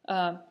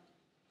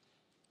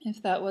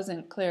 if that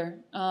wasn't clear,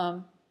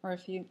 or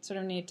if you sort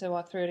of need to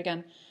walk through it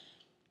again.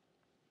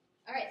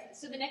 All right,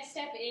 so the next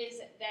step is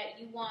that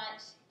you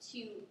want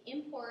to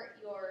import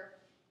your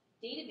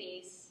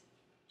database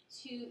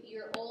to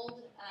your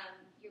old,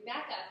 your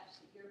backed up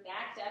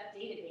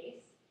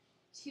database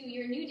to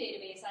your new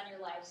database on your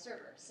live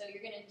server. So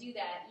you're going to do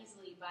that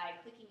easily by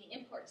clicking the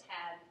Import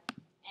tab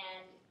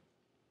and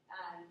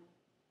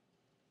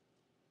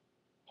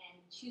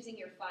choosing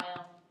your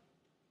file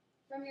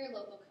from your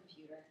local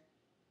computer.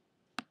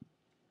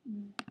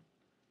 Is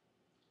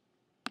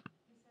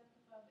that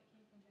the file that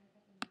came from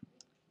backup in the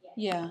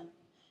Yes. Yeah,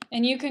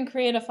 and you can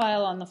create a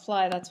file on the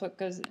fly. That's what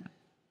goes.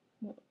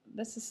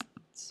 This is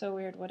so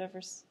weird.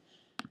 Whatever's.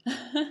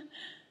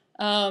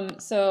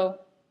 So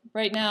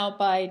right now,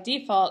 by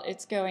default,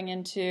 it's going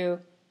into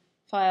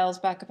Files,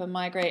 Backup, and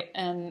Migrate,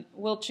 and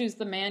we'll choose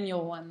the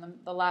manual one,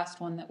 the last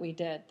one that we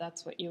did.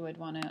 That's what you would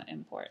want to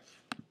import.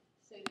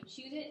 So you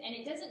choose it, and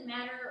it doesn't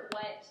matter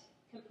what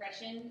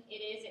compression it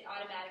is; it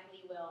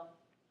automatically will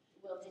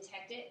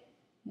detect it.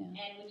 Yeah.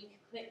 And when you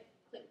click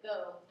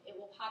Go, it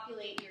will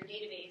populate your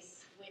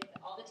database with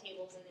all the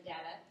tables and the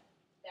data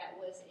that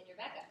was in your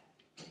backup.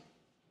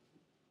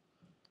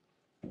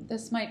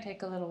 This might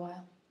take a little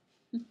while.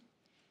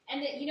 And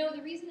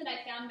the reason that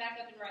I found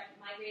Backup and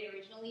Migrate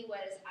originally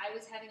was I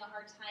was having a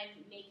hard time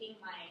making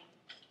my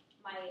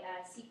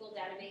SQL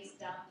database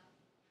dump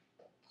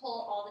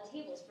pull all the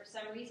tables. For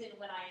some reason,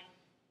 when I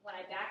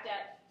backed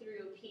up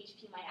through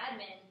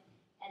PHPMyAdmin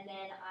and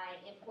then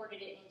I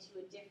imported it into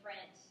a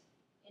different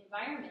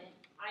environment,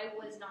 I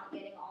was not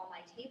getting all my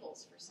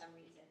tables for some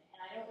reason.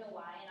 And I don't know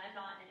why, and I'm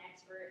not an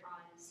expert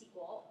on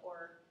SQL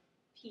or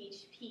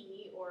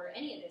PHP or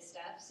any of this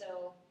stuff,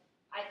 so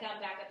I found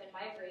Backup and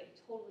Migrate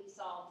totally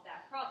solved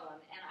that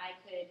problem, and I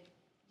could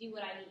do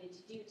what I needed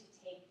to do to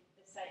take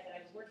the site that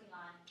I was working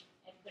on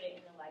and put it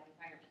in the live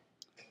environment.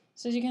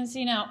 So as you can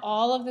see now,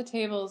 all of the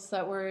tables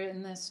that were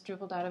in this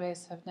Drupal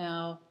database have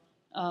now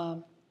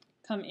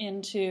come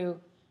into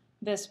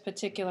this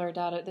particular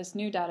this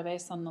new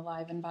database on the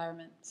live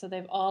environment. So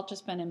they've all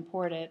just been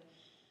imported.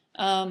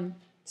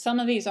 Some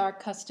of these are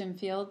custom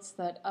fields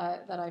that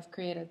I've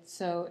created,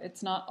 so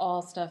it's not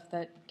all stuff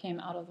that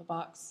came out of the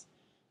box.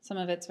 Some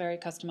of it's very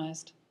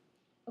customized.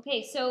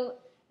 Okay, so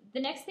the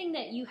next thing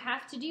that you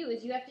have to do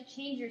is you have to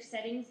change your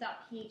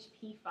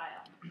settings.php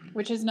file.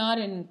 Which is not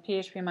in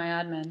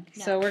PHPMyAdmin.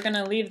 No. So we're going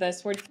to leave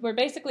this. We're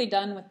basically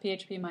done with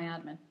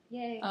PHPMyAdmin.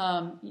 Yay.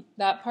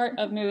 That part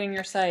of moving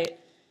your site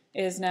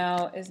is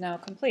now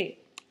complete.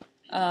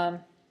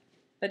 But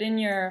in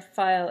your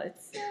file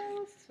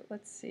itself,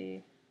 let's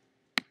see.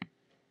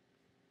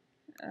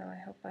 Oh, I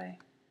hope okay.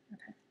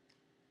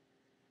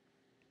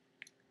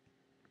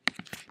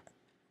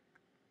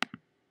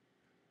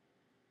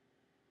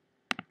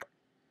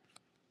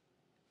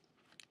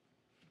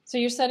 So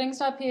your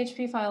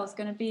settings.php file is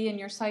going to be in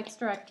your sites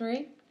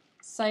directory,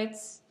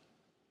 sites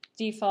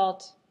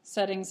default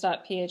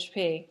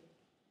settings.php.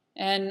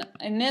 And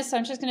in this,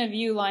 I'm just going to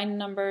view line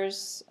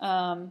numbers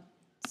so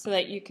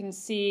that you can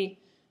see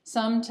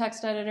some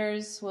text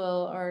editors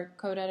or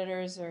code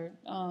editors or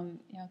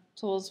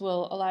tools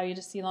will allow you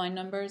to see line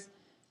numbers.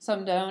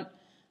 Some don't.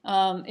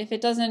 If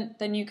it doesn't,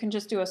 then you can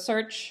just do a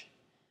search.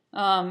 Do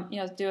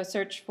a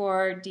search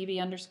for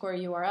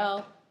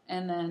db_URL,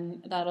 and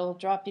then that'll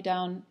drop you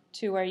down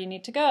to where you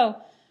need to go.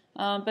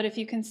 But if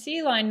you can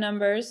see line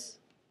numbers,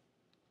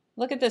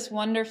 look at this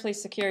wonderfully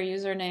secure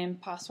username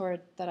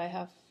password that I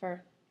have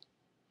for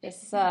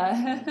this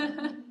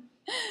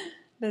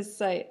this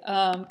site.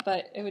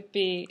 But it would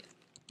be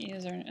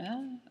user.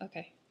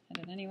 Okay, I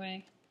did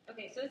anyway.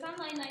 Okay, so it's on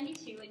line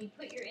 92, and you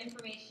put your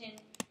information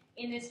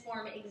in this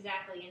form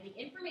exactly. And the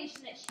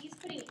information that she's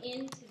putting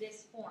into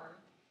this form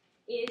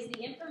is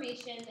the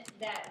information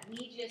that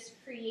we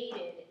just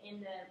created in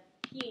the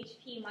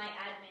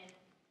PHPMyAdmin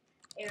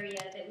area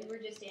that we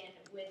were just in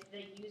with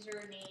the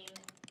username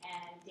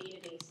and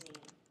database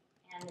name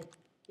and the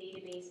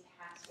database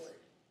password.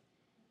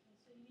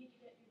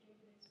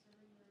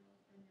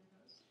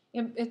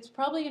 It's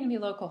probably going to be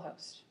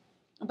localhost,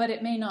 but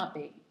it may not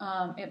be.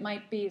 It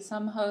might be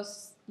some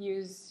hosts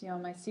use,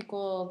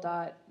 MySQL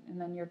dot and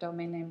then your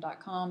domain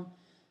name.com,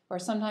 or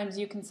sometimes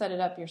you can set it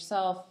up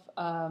yourself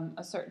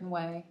a certain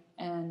way,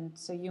 and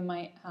so you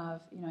might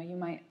have, you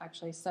might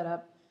actually set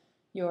up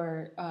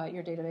your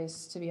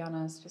database to be on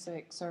a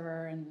specific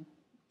server, and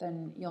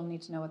then you'll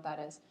need to know what that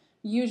is.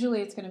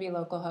 Usually, it's going to be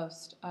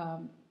localhost.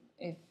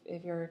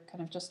 If you're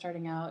kind of just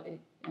starting out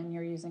and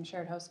you're using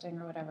shared hosting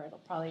or whatever, it'll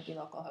probably be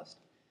localhost.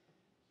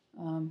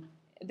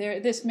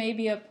 This may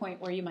be a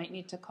point where you might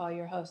need to call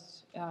your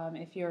host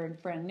if you're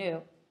brand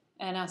new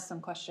and ask some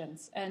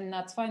questions, and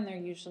that's fine. They're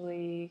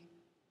usually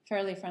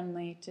fairly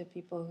friendly to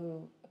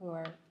people who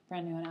are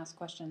brand new and ask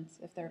questions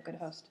if they're a good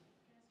host.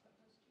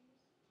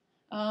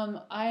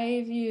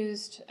 I've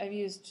used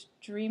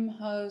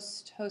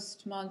DreamHost,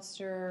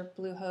 HostMonster,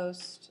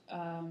 Bluehost,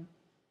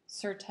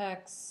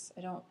 Certex.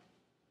 I don't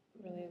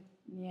really,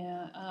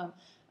 yeah.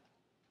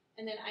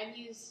 And then I've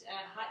used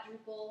Hot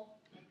Drupal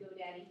and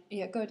GoDaddy.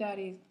 Yeah,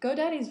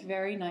 GoDaddy's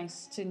very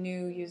nice to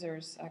new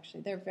users.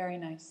 Actually, they're very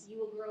nice. You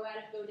will grow out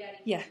of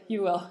GoDaddy. Yeah,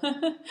 you will. Hot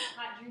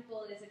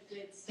Drupal is a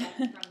good step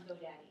from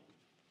GoDaddy.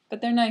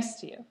 But they're nice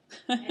to you.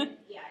 And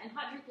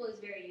Hot Drupal is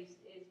very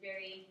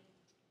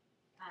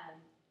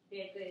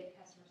they have good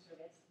customer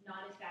service,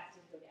 not as fast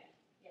as GoDaddy.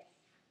 Yes.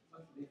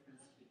 What's the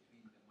difference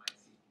between the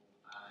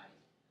MySQL I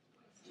and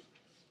MySQL?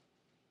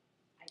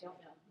 I don't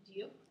know. Do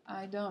you?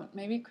 I don't.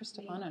 Maybe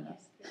Cristofano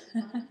knows. Yes,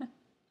 Cristofano.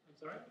 I'm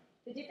sorry?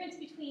 The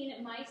difference between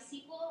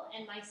MySQL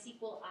and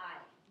MySQL I.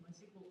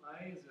 MySQL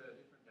I is a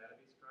different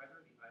database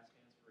driver. The I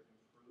stands for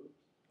improved.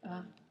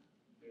 And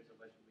there's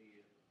allegedly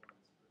a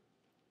performance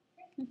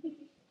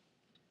improvement.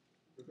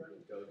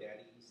 Regarding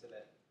GoDaddy, you said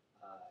that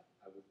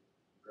I would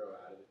grow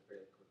out of it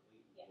fairly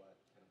quickly. Yeah. What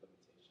kind of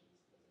limitations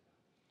does it have?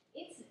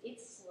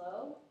 It's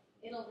slow.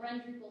 It'll run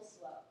Drupal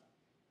slow.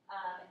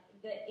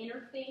 The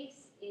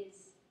interface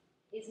is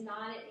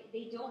not.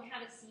 They don't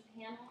have a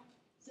cPanel,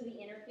 so the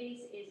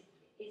interface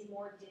is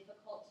more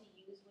difficult to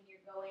use when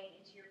you're going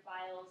into your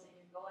files and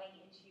you're going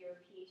into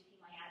your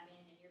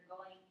phpMyAdmin and you're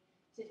going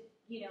to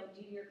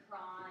do your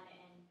cron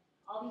and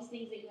all these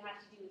things that you have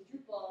to do with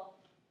Drupal.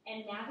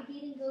 And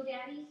navigating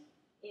GoDaddy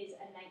is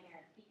a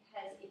nightmare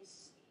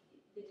because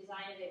the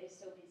design of it is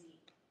so busy.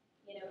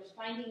 Just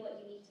finding what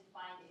you need to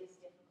find is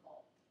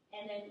difficult,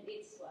 and then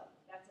it's slow.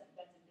 That's a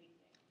big thing.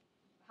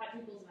 Hot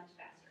Drupal is much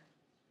faster.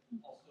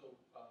 Also,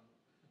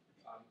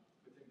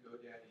 within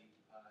GoDaddy,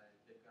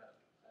 they've got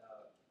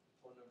a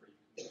phone number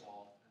you can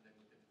call, and then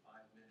within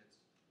 5 minutes,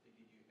 they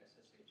give you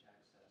SSH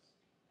access,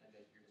 and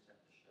then you're just at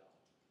the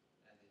shell.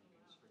 And then you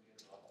can just forget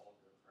about all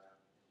of your crap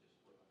and just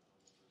work on a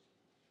normal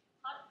person.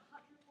 Hot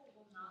Drupal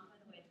will not,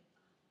 by the way,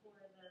 for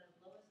the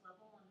lowest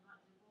level on Hot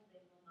Drupal,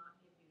 they will not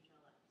give you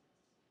shell access.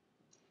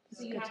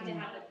 So you have to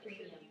have a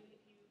premium.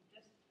 If you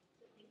just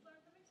please learn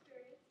from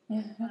experience.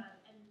 Yeah.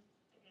 And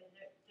again,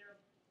 they're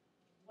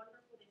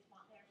wonderful. They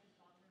actually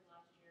sponsored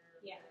last year.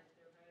 Yeah.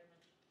 They're very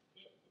much.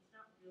 It's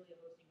not really a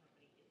hosting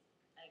company. It's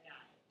a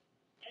guy,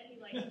 and he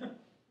likes.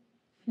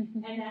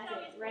 And that's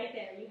it, right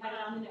there. You have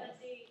it on the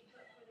notes. But for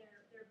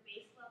their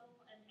base level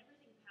and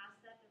everything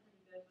past that, they're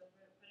pretty good. But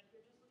if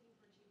you're just looking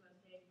for cheap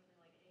hosting,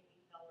 something like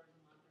 $8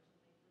 a month or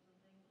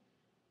something,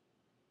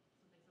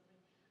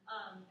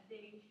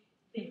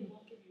 they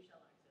won't give you shell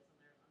access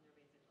on their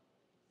basic level.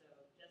 So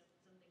just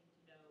something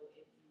to know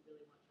if you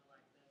really want shell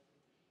access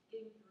and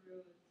getting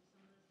through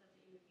some of the stuff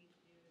that you would need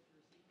to do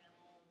through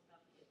cPanel and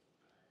stuff. It's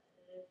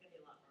gonna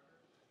be a lot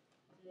harder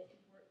to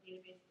import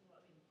database.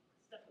 Well,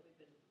 stuff that we've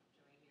been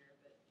showing here,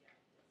 but yeah.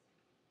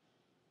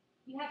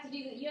 You have to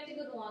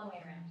go the long way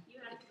around.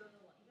 You have to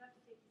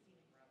take the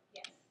scenic route.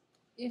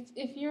 Yes.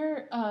 If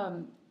you're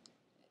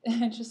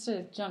just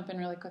to jump in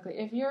really quickly,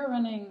 if you're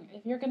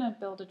going to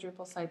build a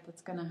Drupal site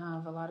that's going to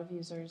have a lot of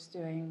users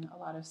doing a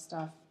lot of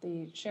stuff,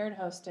 the shared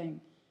hosting,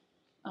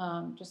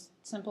 just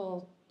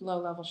simple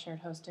low-level shared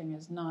hosting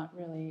is not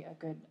really a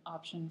good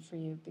option for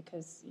you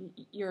because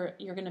you're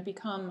going to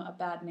become a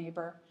bad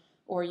neighbor,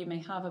 or you may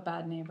have a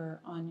bad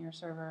neighbor on your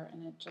server,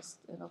 and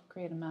it'll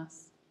create a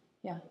mess.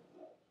 Yeah.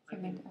 I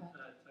can touch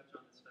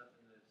on this stuff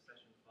in the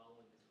session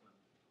following this one.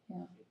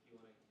 Yeah. If you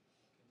want to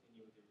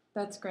continue with your.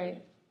 That's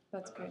great.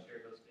 That's great.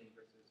 Shared hosting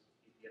versus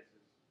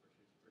VPSs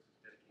versus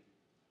dedicated.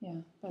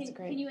 Yeah, that's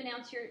great. Can you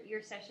announce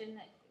your session,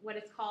 what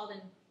it's called,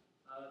 and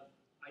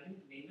I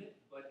didn't name it,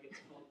 but it's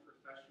called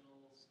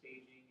Professional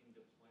Staging and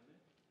Deployment.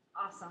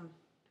 awesome.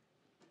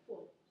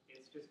 Cool.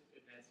 It's just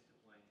advanced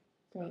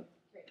deploying.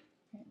 Great.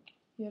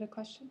 You had a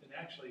question? And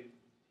actually,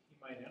 he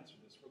might answer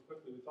this real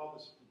quickly. With all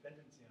this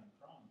dependency on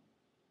cron,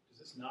 does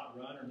this not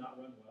run or not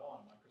run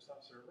well on a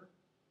Microsoft server?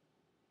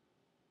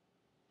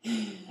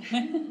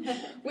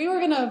 We were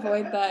going to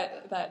avoid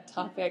that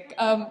topic.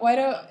 Why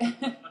don't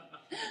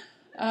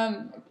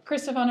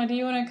Cristofano, do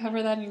you want to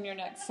cover that in your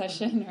next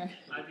session? Or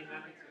I'd be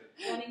happy to.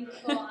 Running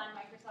Drupal on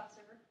Microsoft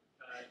Server?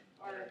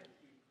 The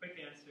quick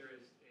answer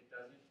is it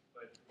doesn't,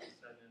 but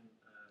 7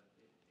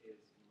 it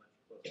is much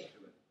closer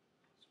to it.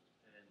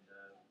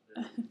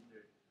 And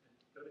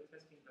go to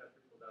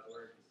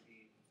testing.drupal.org to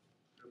see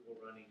Drupal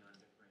running on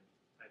different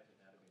types of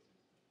databases.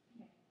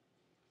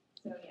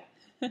 So yeah.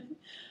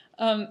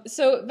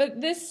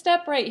 But this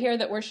step right here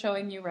that we're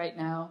showing you right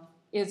now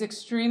is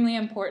extremely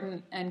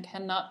important and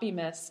cannot be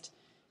missed.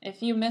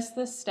 If you miss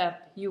this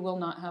step, you will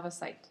not have a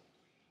site.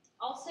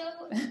 Also,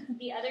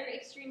 the other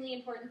extremely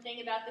important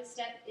thing about this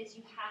step is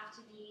you have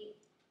to be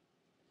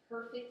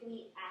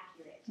perfectly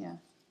accurate. Yeah.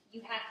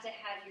 You have to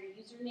have your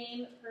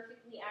username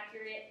perfectly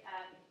accurate,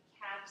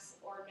 caps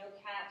or no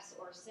caps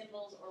or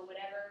symbols or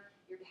whatever,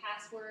 your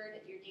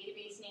password, your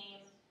database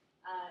name.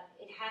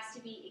 It has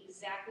to be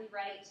exactly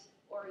right,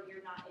 or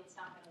it's not going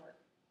to work.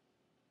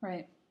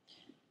 Right.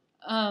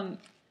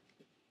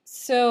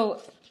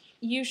 So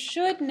you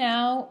should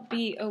now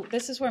be, oh,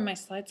 this is where my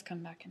slides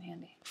come back in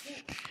handy.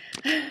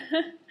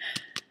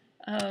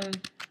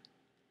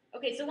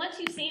 Okay, so once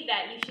you save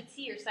that, you should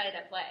see your site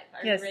up live.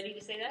 Are Yes. you ready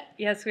to say that?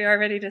 Yes, we are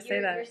ready to say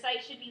that. Your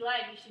site should be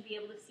live. You should be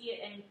able to see it,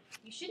 and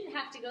you shouldn't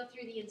have to go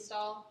through the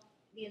installer.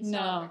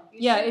 No. You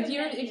Yeah, should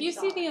if you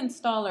see the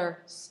installer,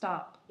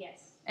 stop.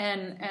 Yes.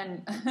 And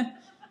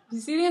if you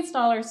see the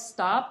installer,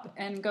 stop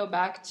and go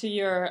back to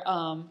your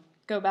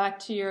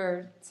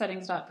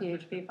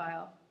settings.php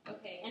file.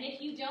 Okay, and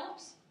if you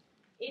don't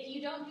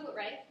do it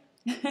right,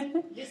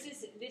 this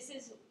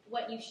is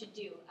what you should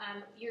do.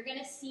 You're going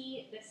to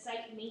see the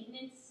site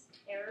maintenance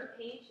error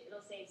page.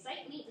 It'll say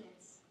site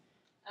maintenance.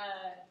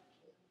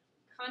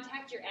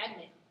 Contact your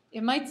admin.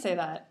 It might say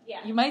that.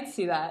 Yeah. You might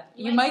see that.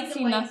 You might might see see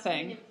the white nothing.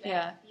 screen of that.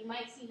 Yeah. You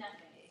might see nothing.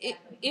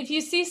 Exactly. If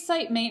you see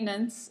site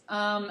maintenance,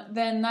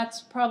 then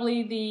that's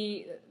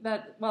probably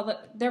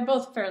they're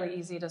both fairly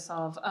easy to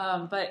solve.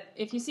 But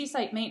if you see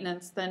site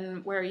maintenance,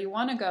 then where you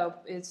want to go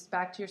is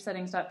back to your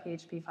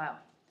settings.php file.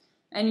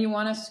 And you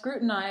want to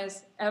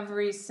scrutinize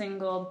every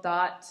single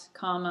dot,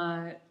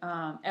 comma,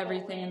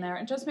 everything in there,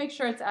 and just make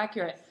sure it's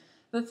accurate.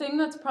 The thing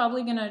that's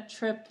probably going to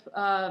trip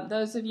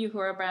those of you who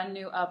are brand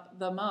new up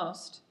the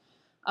most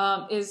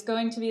is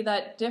going to be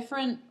that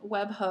different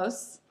web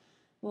hosts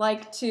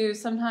like to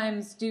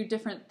sometimes do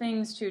different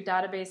things to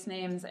database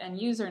names and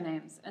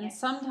usernames. And Yes.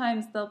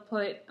 sometimes they'll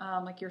put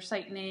like your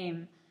site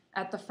name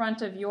at the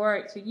front of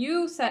so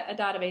you set a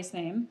database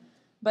name,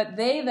 but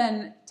they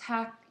then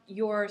tack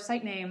your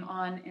site name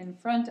on in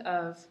front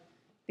of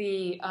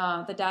the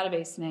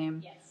database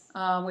name. Yes.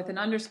 With an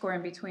underscore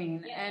in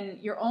between. Yeah. And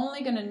you're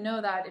only going to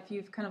know that if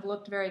you've kind of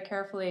looked very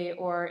carefully,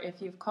 or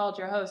if you've called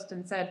your host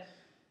and said,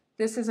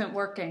 this isn't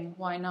working,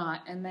 why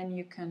not? And then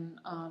you can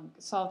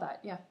solve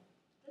that. Yeah.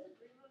 Doesn't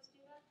DreamHost do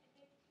that, I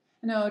think?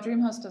 No,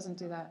 DreamHost doesn't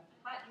do that.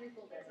 Hot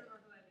Drupal does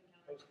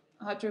it.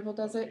 Hot Drupal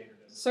does it.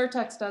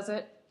 Surtex does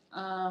it.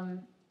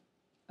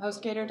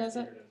 HostGator does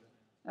it.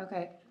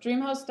 Okay.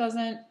 DreamHost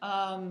doesn't.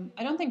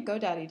 I don't think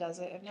GoDaddy does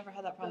it. I've never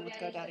had that problem with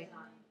GoDaddy. does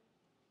not.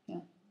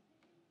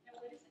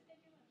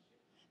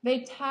 They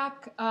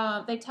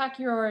tack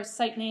your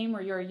site name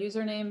or your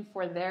username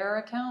for their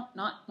account,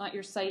 not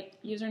your site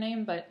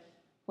username, but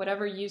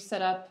whatever you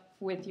set up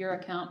with your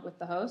account with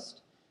the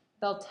host.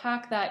 They'll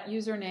tack that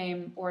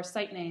username or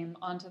site name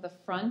onto the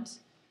front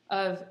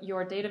of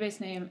your database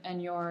name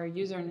and your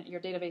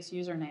database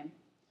username.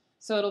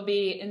 So it'll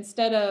be,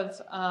 instead of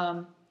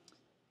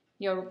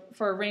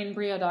for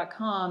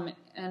rainbria.com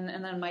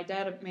and then my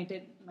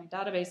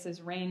database is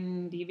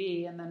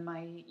raindb and then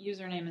my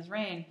username is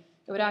rain,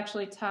 it would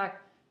actually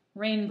tack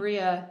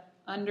rainbria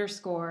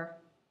underscore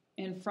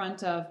in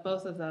front of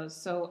both of those.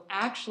 So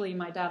actually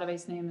my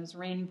database name is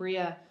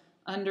rainbria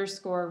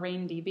underscore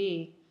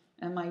raindb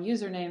and my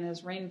username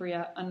is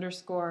rainbria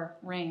underscore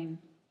rain.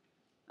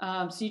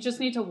 So you just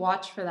need to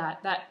watch for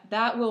that.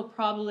 That will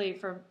probably,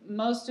 for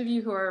most of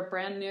you who are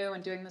brand new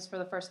and doing this for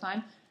the first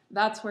time,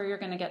 that's where you're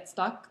going to get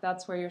stuck.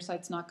 That's where your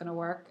site's not going to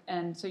work.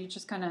 And so you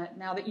just kind of,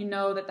 now that you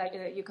know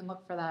that you can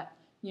look for that,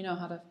 you know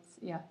how to,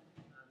 yeah.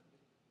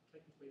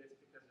 Technically, that's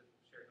because of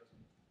shared hosting.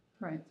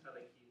 Right.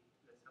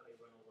 That's how they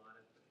run a lot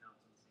of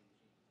accounts on the same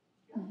machine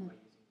Mhm. by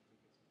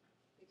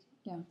using prefixes.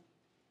 Yeah.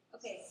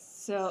 Okay.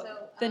 So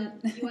then,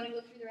 you want to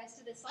go through the rest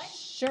of this slide?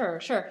 Sure.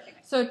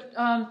 So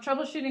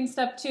troubleshooting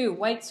step 2,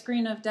 white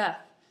screen of death.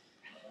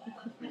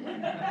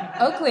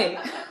 Oakley,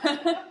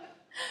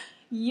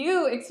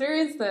 you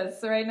experienced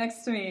this right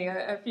next to me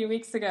a few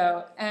weeks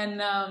ago,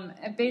 and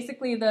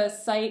basically the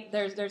site,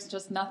 there's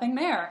just nothing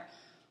there.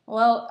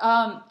 Well,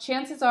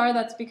 chances are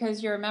that's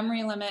because your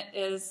memory limit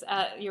is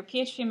your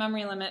PHP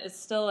memory limit is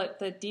still at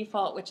the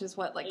default, which is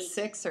what, like 8.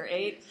 6 or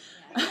 8,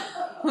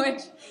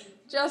 which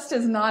just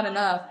is not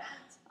enough.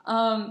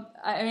 I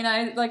mean,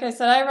 like I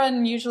said, I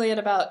run usually at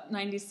about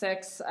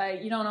 96.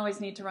 You don't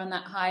always need to run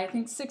that high. I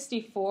think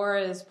 64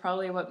 is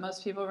probably what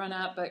most people run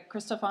at, but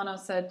Cristofano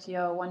said,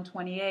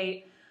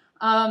 128.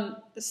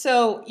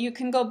 So you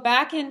can go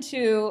back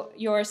into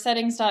your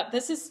settings.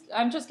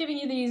 I'm just giving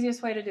you the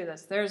easiest way to do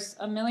this. There's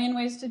a million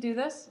ways to do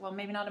this. Well,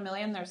 maybe not a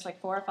million. There's like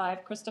 4 or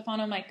 5.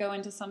 Cristofano might go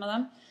into some of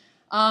them.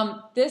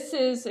 This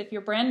is, if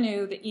you're brand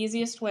new, the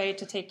easiest way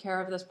to take care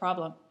of this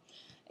problem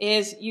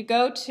is you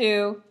go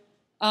to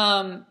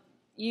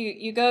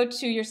you go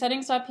to your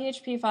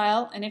settings.php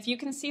file, and if you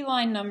can see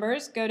line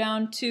numbers, go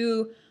down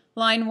to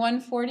line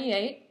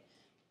 148,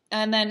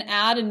 and then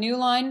add a new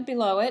line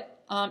below it.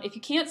 If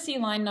you can't see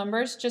line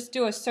numbers, just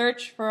do a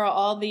search for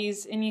all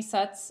these ini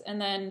sets and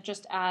then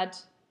just add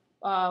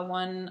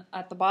one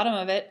at the bottom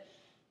of it.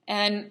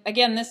 And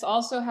again, this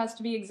also has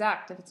to be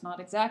exact. If it's not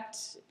exact,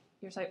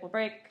 your site will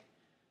break.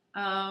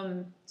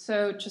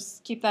 So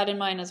just keep that in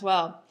mind as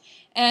well.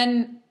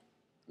 And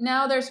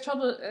now there's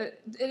trouble.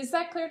 Is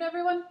that clear to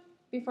everyone?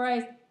 Before I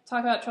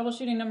talk about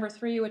troubleshooting number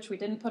 3, which we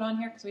didn't put on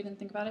here because we didn't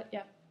think about it?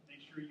 Yeah.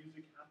 Make sure you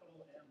use a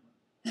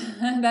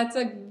capital M. That's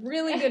a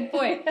really good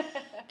point.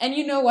 And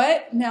you know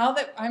what? Now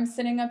that I'm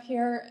sitting up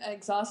here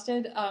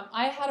exhausted,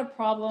 I had a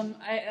problem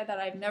that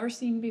I've never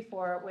seen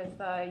before with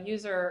a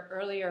user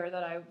earlier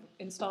that I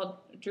installed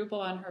Drupal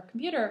on her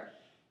computer,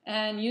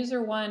 and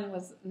user 1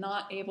 was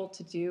not able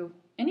to do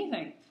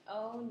anything.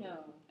 Oh no.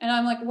 And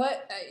I'm like,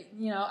 what?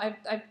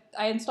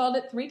 I installed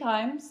it 3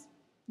 times.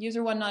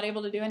 User 1 not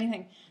able to do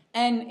anything.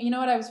 And you know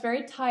what? I was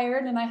very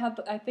tired, and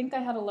I think I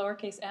had a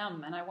lowercase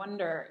m, and I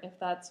wonder if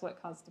that's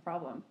what caused the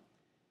problem.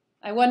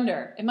 I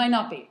wonder. It might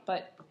not be,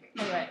 but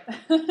anyway.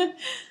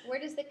 Where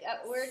does the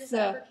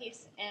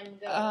uppercase M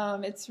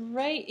go? It's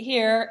right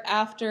here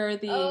after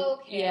the. Oh,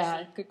 okay,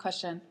 yeah, good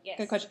question. Yes.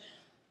 Good question.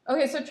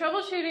 Okay, so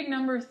troubleshooting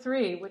number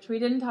 3, which we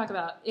didn't talk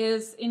about,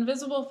 is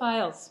invisible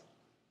files.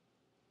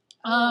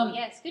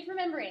 Yes, good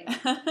remembering.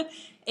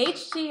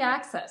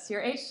 htaccess,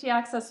 your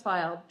htaccess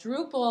file.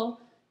 Drupal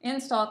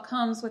install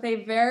comes with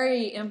a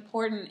very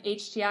important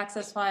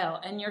htaccess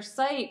file, and your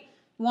site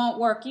won't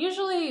work.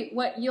 Usually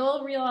what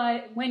you'll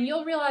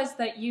realize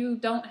that you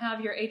don't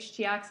have your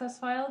htaccess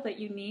file that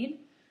you need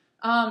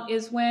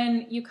is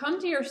when you come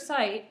to your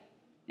site,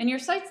 and your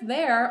site's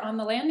there on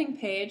the landing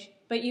page,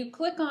 but you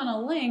click on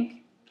a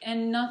link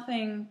and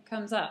nothing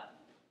comes up.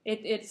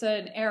 It's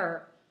an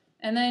error.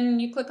 And then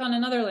you click on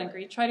another link, or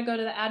you try to go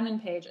to the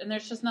admin page, and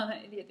there's just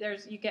nothing.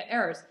 You get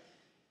errors.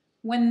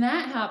 When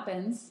that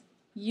happens,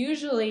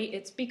 usually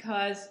it's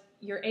because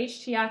your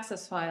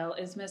htaccess file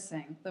is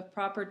missing, the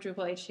proper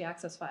Drupal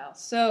htaccess file.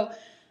 So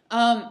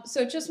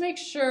just make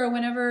sure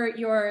whenever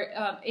your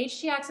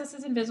htaccess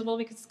is invisible,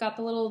 because it's got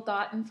the little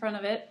dot in front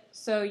of it,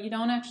 so you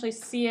don't actually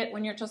see it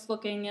when you're just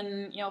looking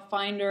in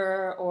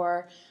Finder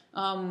or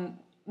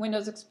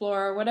Windows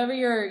Explorer, whatever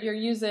you're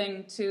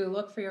using to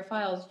look for your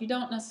files, you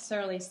don't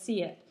necessarily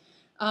see it.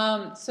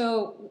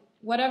 So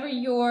whatever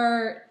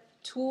your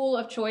tool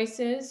of choice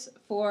is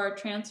for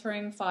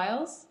transferring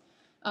files,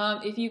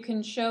 if you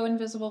can show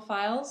invisible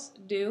files,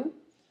 do.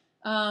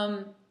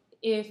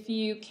 If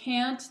you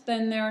can't,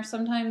 then there are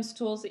sometimes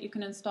tools that you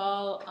can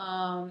install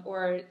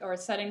or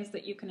settings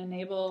that you can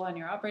enable on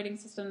your operating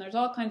system. There's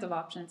all kinds of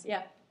options.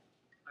 Yeah?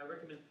 I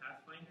recommend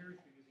Pathfinder if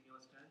you're using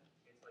OS 10.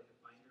 It's like a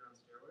Finder on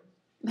steroids.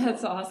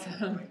 That's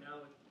awesome. Right now,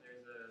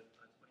 there's a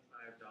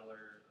 $25 promotion.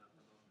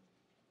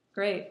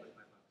 Great.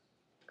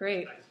 $25.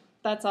 Great. Excellent.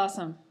 That's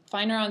awesome.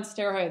 Finder on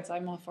steroids.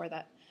 I'm all for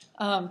that. What's it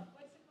called?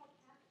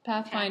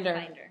 Pathfinder.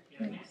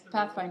 Yeah, it used to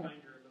Pathfinder.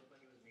 look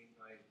like it was made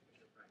by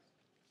Fisher Price.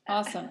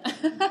 Awesome.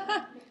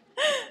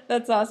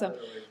 That's awesome.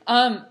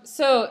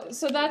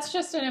 So that's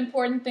just an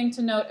important thing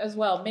to note as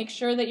well. Make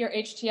sure that your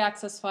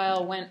htaccess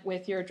file went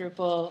with your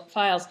Drupal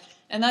files.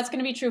 And that's going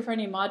to be true for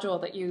any module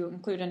that you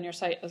include on your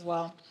site as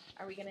well.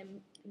 Are we going to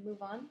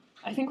move on?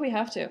 I think we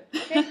have to.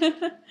 Okay.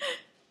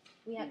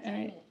 We have 10 All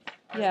right. minutes.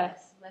 Or Yeah.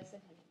 Less than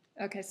 10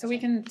 minutes. Okay, so we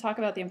can talk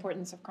about the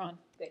importance of cron.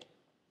 Good.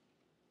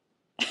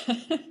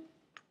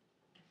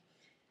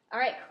 All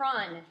right,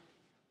 cron.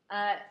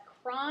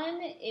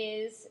 Cron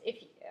is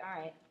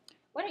all right.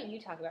 Why don't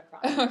you talk about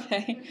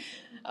cron?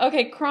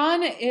 Okay,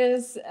 cron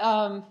is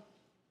an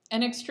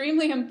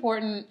extremely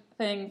important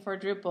thing for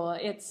Drupal.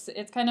 It's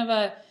kind of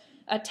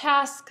a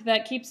task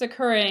that keeps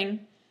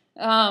occurring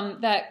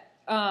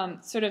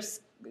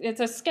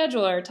it's a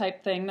scheduler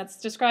type thing that's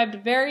described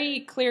very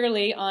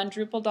clearly on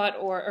Drupal.org,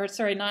 or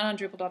sorry, not on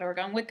Drupal.org,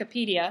 on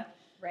Wikipedia.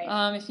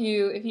 Right.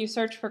 If you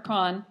search for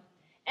cron.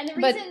 And the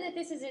reason that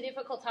this is a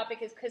difficult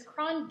topic is because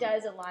cron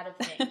does a lot of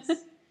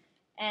things,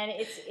 and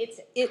it's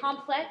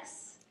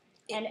complex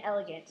and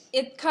elegant.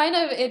 It kind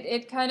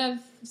of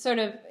sort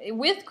of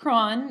with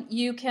cron,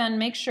 you can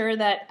make sure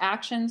that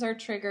actions are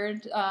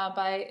triggered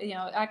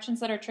actions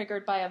that are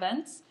triggered by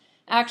events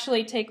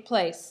actually take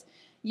place.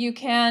 You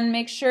can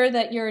make sure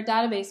that your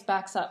database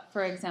backs up,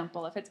 for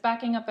example. If it's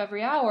backing up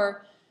every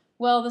hour,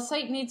 well, the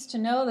site needs to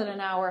know that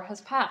an hour has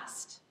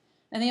passed.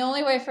 And the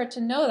only way for it to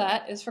know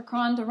that is for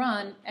cron to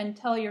run and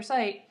tell your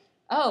site,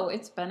 oh,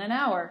 it's been an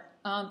hour.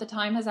 The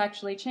time has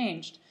actually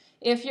changed.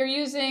 If you're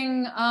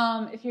using,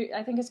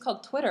 I think it's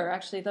called Twitter,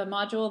 actually, the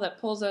module that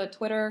pulls a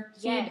Twitter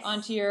feed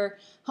onto your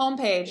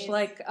homepage,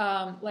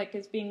 like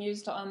is being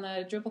used on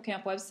the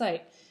DrupalCamp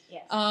website.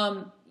 Yes.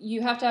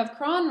 You have to have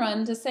cron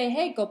run to say,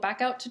 hey, go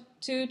back out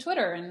to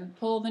Twitter and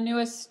pull the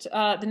newest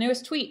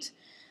tweet.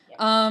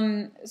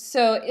 Yes.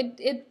 So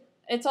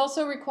it's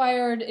also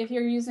required if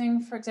you're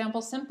using, for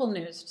example, Simple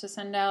News to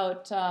send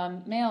out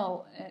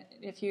mail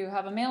if you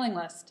have a mailing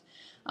list.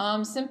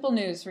 Simple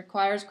News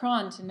requires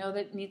cron to know that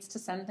it needs to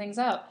send things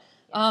out.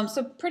 Yes.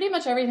 So pretty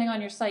much everything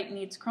on your site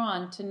needs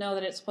cron to know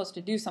that it's supposed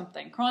to do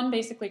something. Cron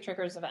basically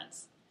triggers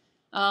events.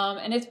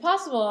 And it's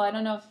possible, I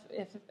don't know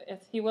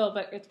if he will,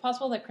 but it's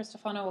possible that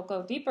Cristofano will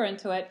go deeper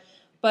into it.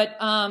 But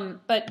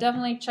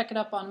definitely check it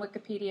up on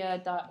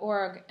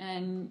wikipedia.org,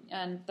 and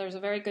there's a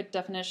very good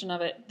definition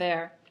of it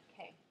there.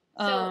 Okay.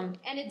 So,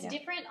 and it's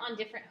different on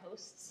different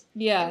hosts.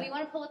 Yeah. Do we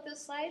want to pull up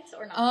those slides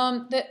or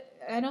not?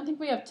 I don't think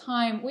we have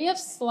time. We have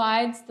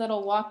slides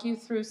that'll walk you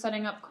through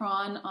setting up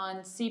cron on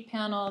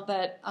cPanel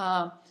that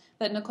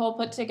Nicole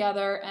put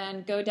together,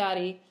 and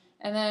GoDaddy,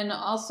 and then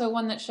also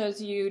one that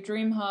shows you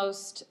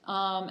DreamHost,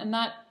 and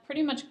that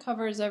pretty much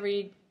covers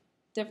every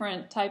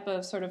different type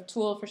of sort of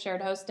tool for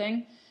shared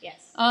hosting.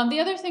 Yes. The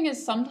other thing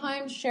is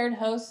sometimes shared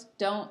hosts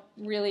don't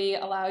really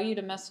allow you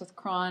to mess with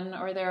cron,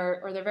 or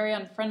they're very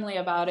unfriendly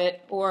about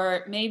it,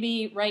 or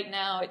maybe right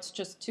now it's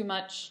just too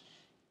much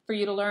for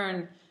you to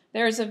learn.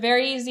 There's a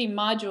very easy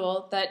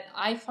module that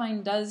I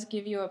find does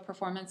give you a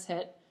performance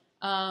hit.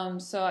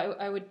 So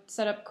I would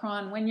set up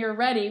cron when you're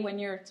ready, when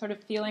you're sort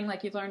of feeling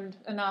like you've learned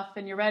enough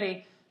and you're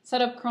ready.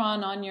 Set up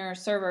cron on your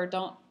server.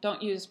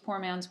 Don't use poor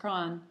man's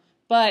cron.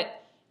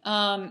 But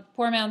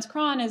poor man's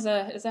cron is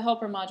a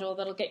helper module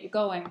that'll get you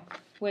going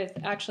with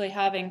actually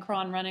having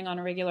cron running on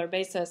a regular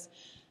basis,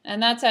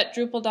 and that's at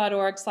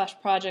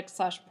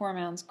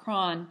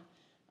drupal.org/project/poormanscron.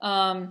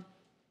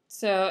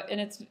 So, and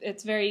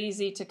it's very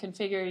easy to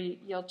configure.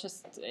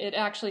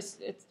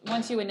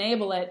 Once you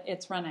enable it,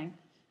 it's running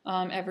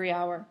every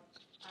hour.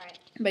 All right.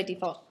 By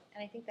default.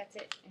 And I think that's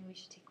it, and we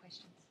should take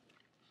questions.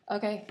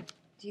 Okay.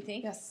 Do you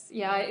think? Yes.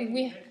 Yeah. It doesn't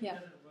run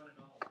at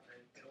all,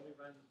 right? It only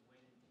runs when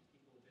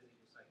people visit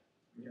your site.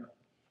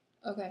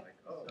 Yeah. Okay.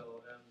 So if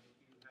you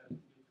have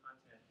new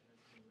content and then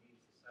someone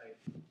leaves the site,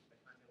 that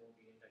content won't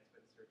be indexed by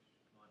the search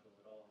module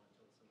at all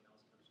until someone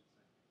else comes to the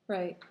site.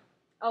 Right.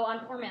 Oh,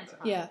 on poor man's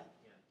cron. Yeah.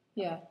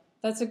 Yeah.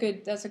 That's a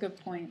good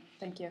point.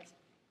 Thank you.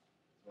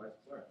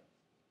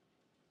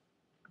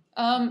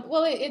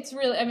 Well, it's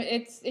really, I mean,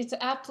 it's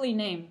aptly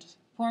named.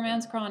 Poor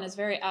man's cron is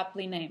very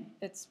aptly named.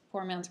 It's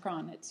poor man's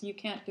cron. You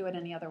can't do it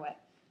any other way.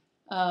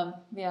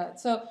 Yeah.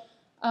 So,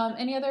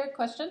 any other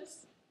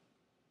questions?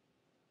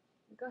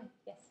 Go ahead.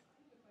 Yes. I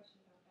have a question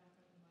about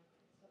backup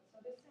and migrate.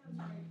 So this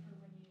sounds great for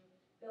when you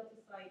built a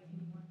site and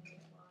you want to get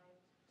it live.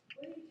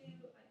 What do you do?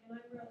 And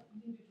I'm real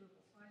new to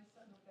Drupal, so I just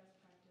don't know best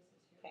practices here.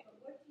 Okay. But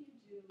what do you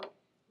do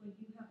when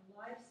you have a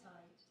live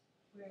site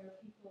where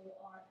people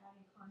are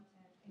adding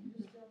content and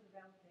you're still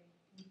developing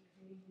and you're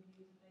creating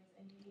reviews and things,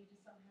 and you need to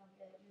somehow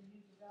get your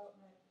new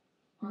development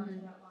onto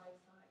that live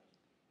site?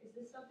 Is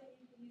this something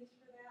you can use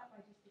for that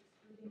by just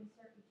excluding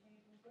certain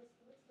tables?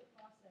 What's the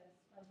process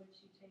by which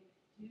you take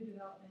new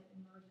development and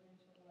merge it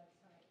into the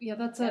website? Yeah,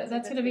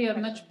 that's going to be a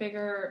much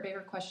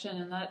bigger question,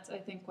 and that's, I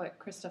think, what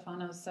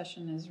Cristofano's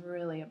session is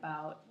really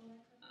about.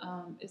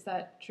 Is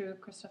that true,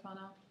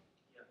 Cristofano?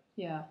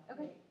 Yeah.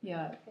 Okay.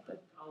 Yeah.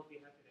 I'll be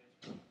happy to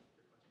answer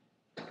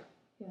your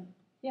question.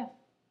 Yeah.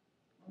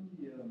 On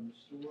the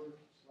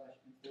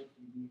restore/import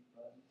unique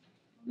button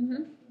on the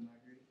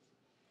migrate,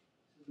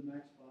 so the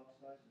max file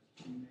size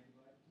is 2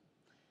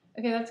 megabytes.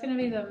 Okay, that's going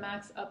to be the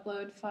max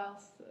upload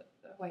files.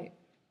 Wait,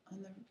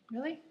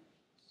 really?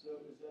 So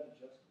is that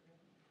adjustable?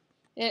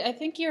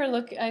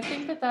 I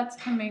think that's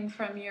coming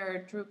from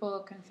your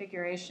Drupal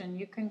configuration.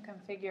 You can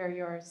configure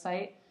your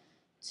site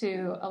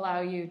to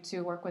allow you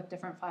to work with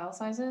different file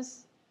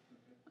sizes,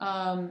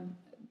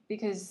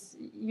 because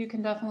you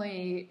can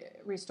definitely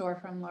restore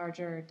from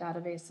larger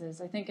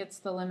databases. I think it's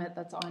the limit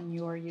that's on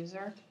your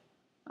user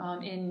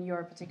in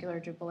your particular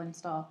Drupal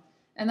install.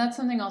 And that's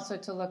something also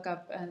to look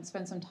up and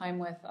spend some time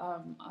with.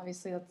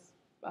 Obviously,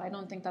 I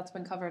don't think that's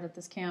been covered at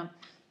this camp,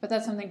 but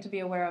that's something to be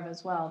aware of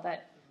as well,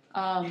 that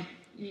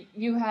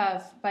you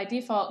have, by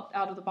default,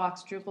 out of the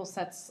box, Drupal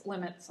sets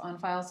limits on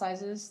file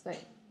sizes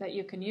that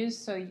you can use,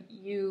 so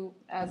you,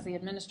 as the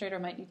administrator,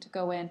 might need to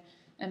go in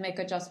and make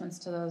adjustments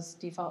to those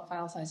default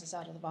file sizes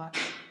out of the box.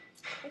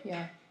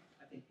 Yeah.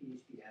 I think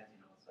PHP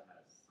admin also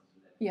has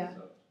something that. Yeah.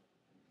 So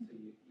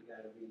you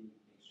got to really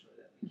make sure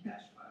that the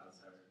cache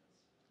files are.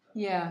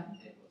 Yeah.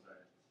 Tables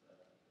are.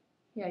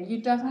 Yeah,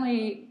 you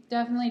definitely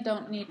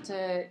don't need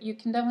to. You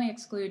can definitely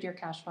exclude your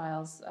cache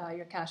files,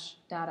 your cache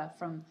data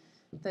from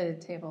the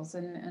tables,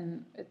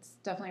 and it's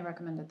definitely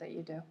recommended that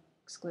you do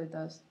exclude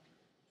those.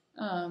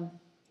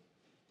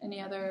 Any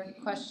other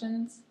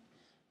questions?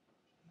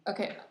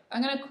 Okay,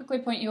 I'm going to quickly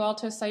point you all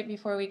to a site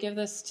before we give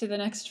this to the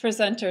next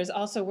presenters.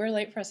 Also, we're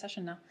late for a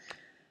session now.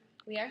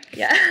 We are?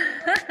 Yeah.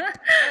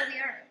 We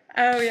are.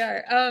 Oh, we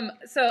are.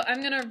 So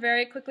I'm going to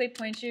very quickly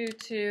point you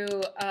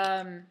to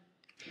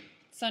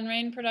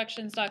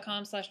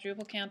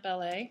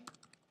sunrainproductions.com/DrupalCampLA,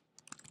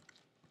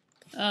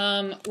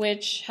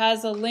 which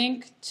has a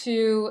link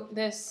to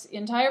this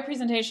entire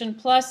presentation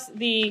plus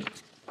the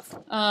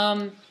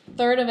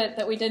third of it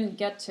that we didn't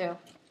get to.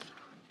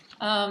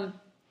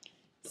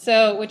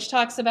 Which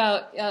talks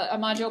about a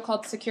module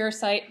called Secure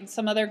Site and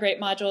some other great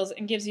modules,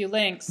 and gives you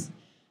links.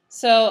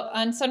 So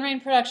on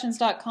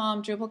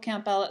sunrainproductions.com,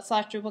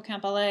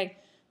 /DrupalCampLA,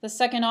 the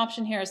second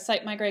option here is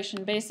Site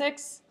Migration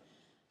Basics.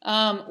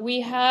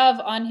 We have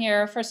on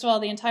here, first of all,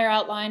 the entire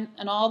outline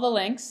and all the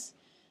links.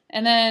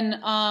 And then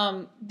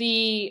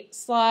the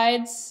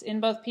slides in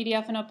both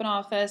PDF and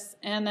OpenOffice,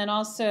 and then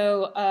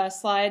also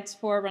slides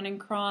for running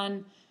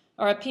cron,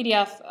 or a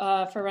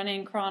PDF for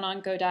running cron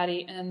on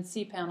GoDaddy and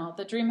cPanel.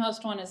 The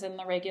DreamHost one is in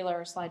the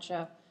regular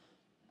slideshow.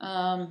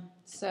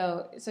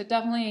 So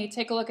definitely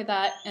take a look at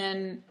that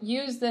and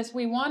use this.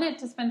 We wanted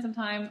to spend some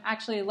time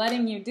actually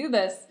letting you do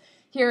this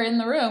here in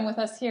the room with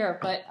us here,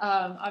 but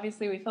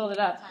obviously we filled it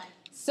up.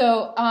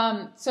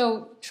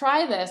 So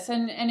try this,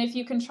 and if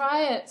you can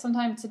try it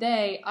sometime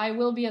today, I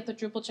will be at the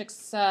Drupal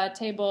Chicks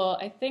table,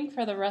 I think,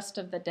 for the rest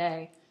of the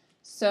day.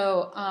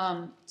 So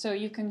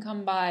you can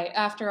come by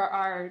after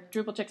our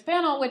Drupal Chicks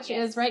panel, which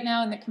is right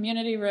now in the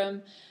community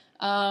room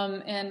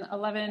in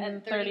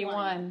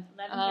 11:31.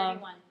 11:31.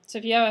 So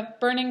if you have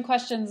burning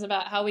questions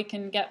about how we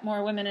can get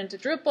more women into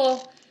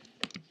Drupal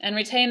and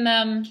retain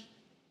them,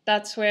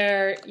 that's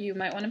where you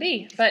might want to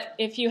be. But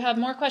if you have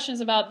more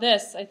questions about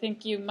this, I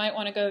think you might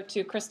want to go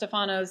to Chris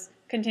Stefano's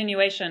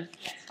continuation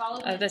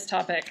of this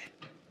topic.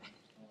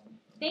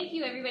 Thank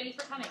you, everybody,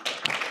 for coming.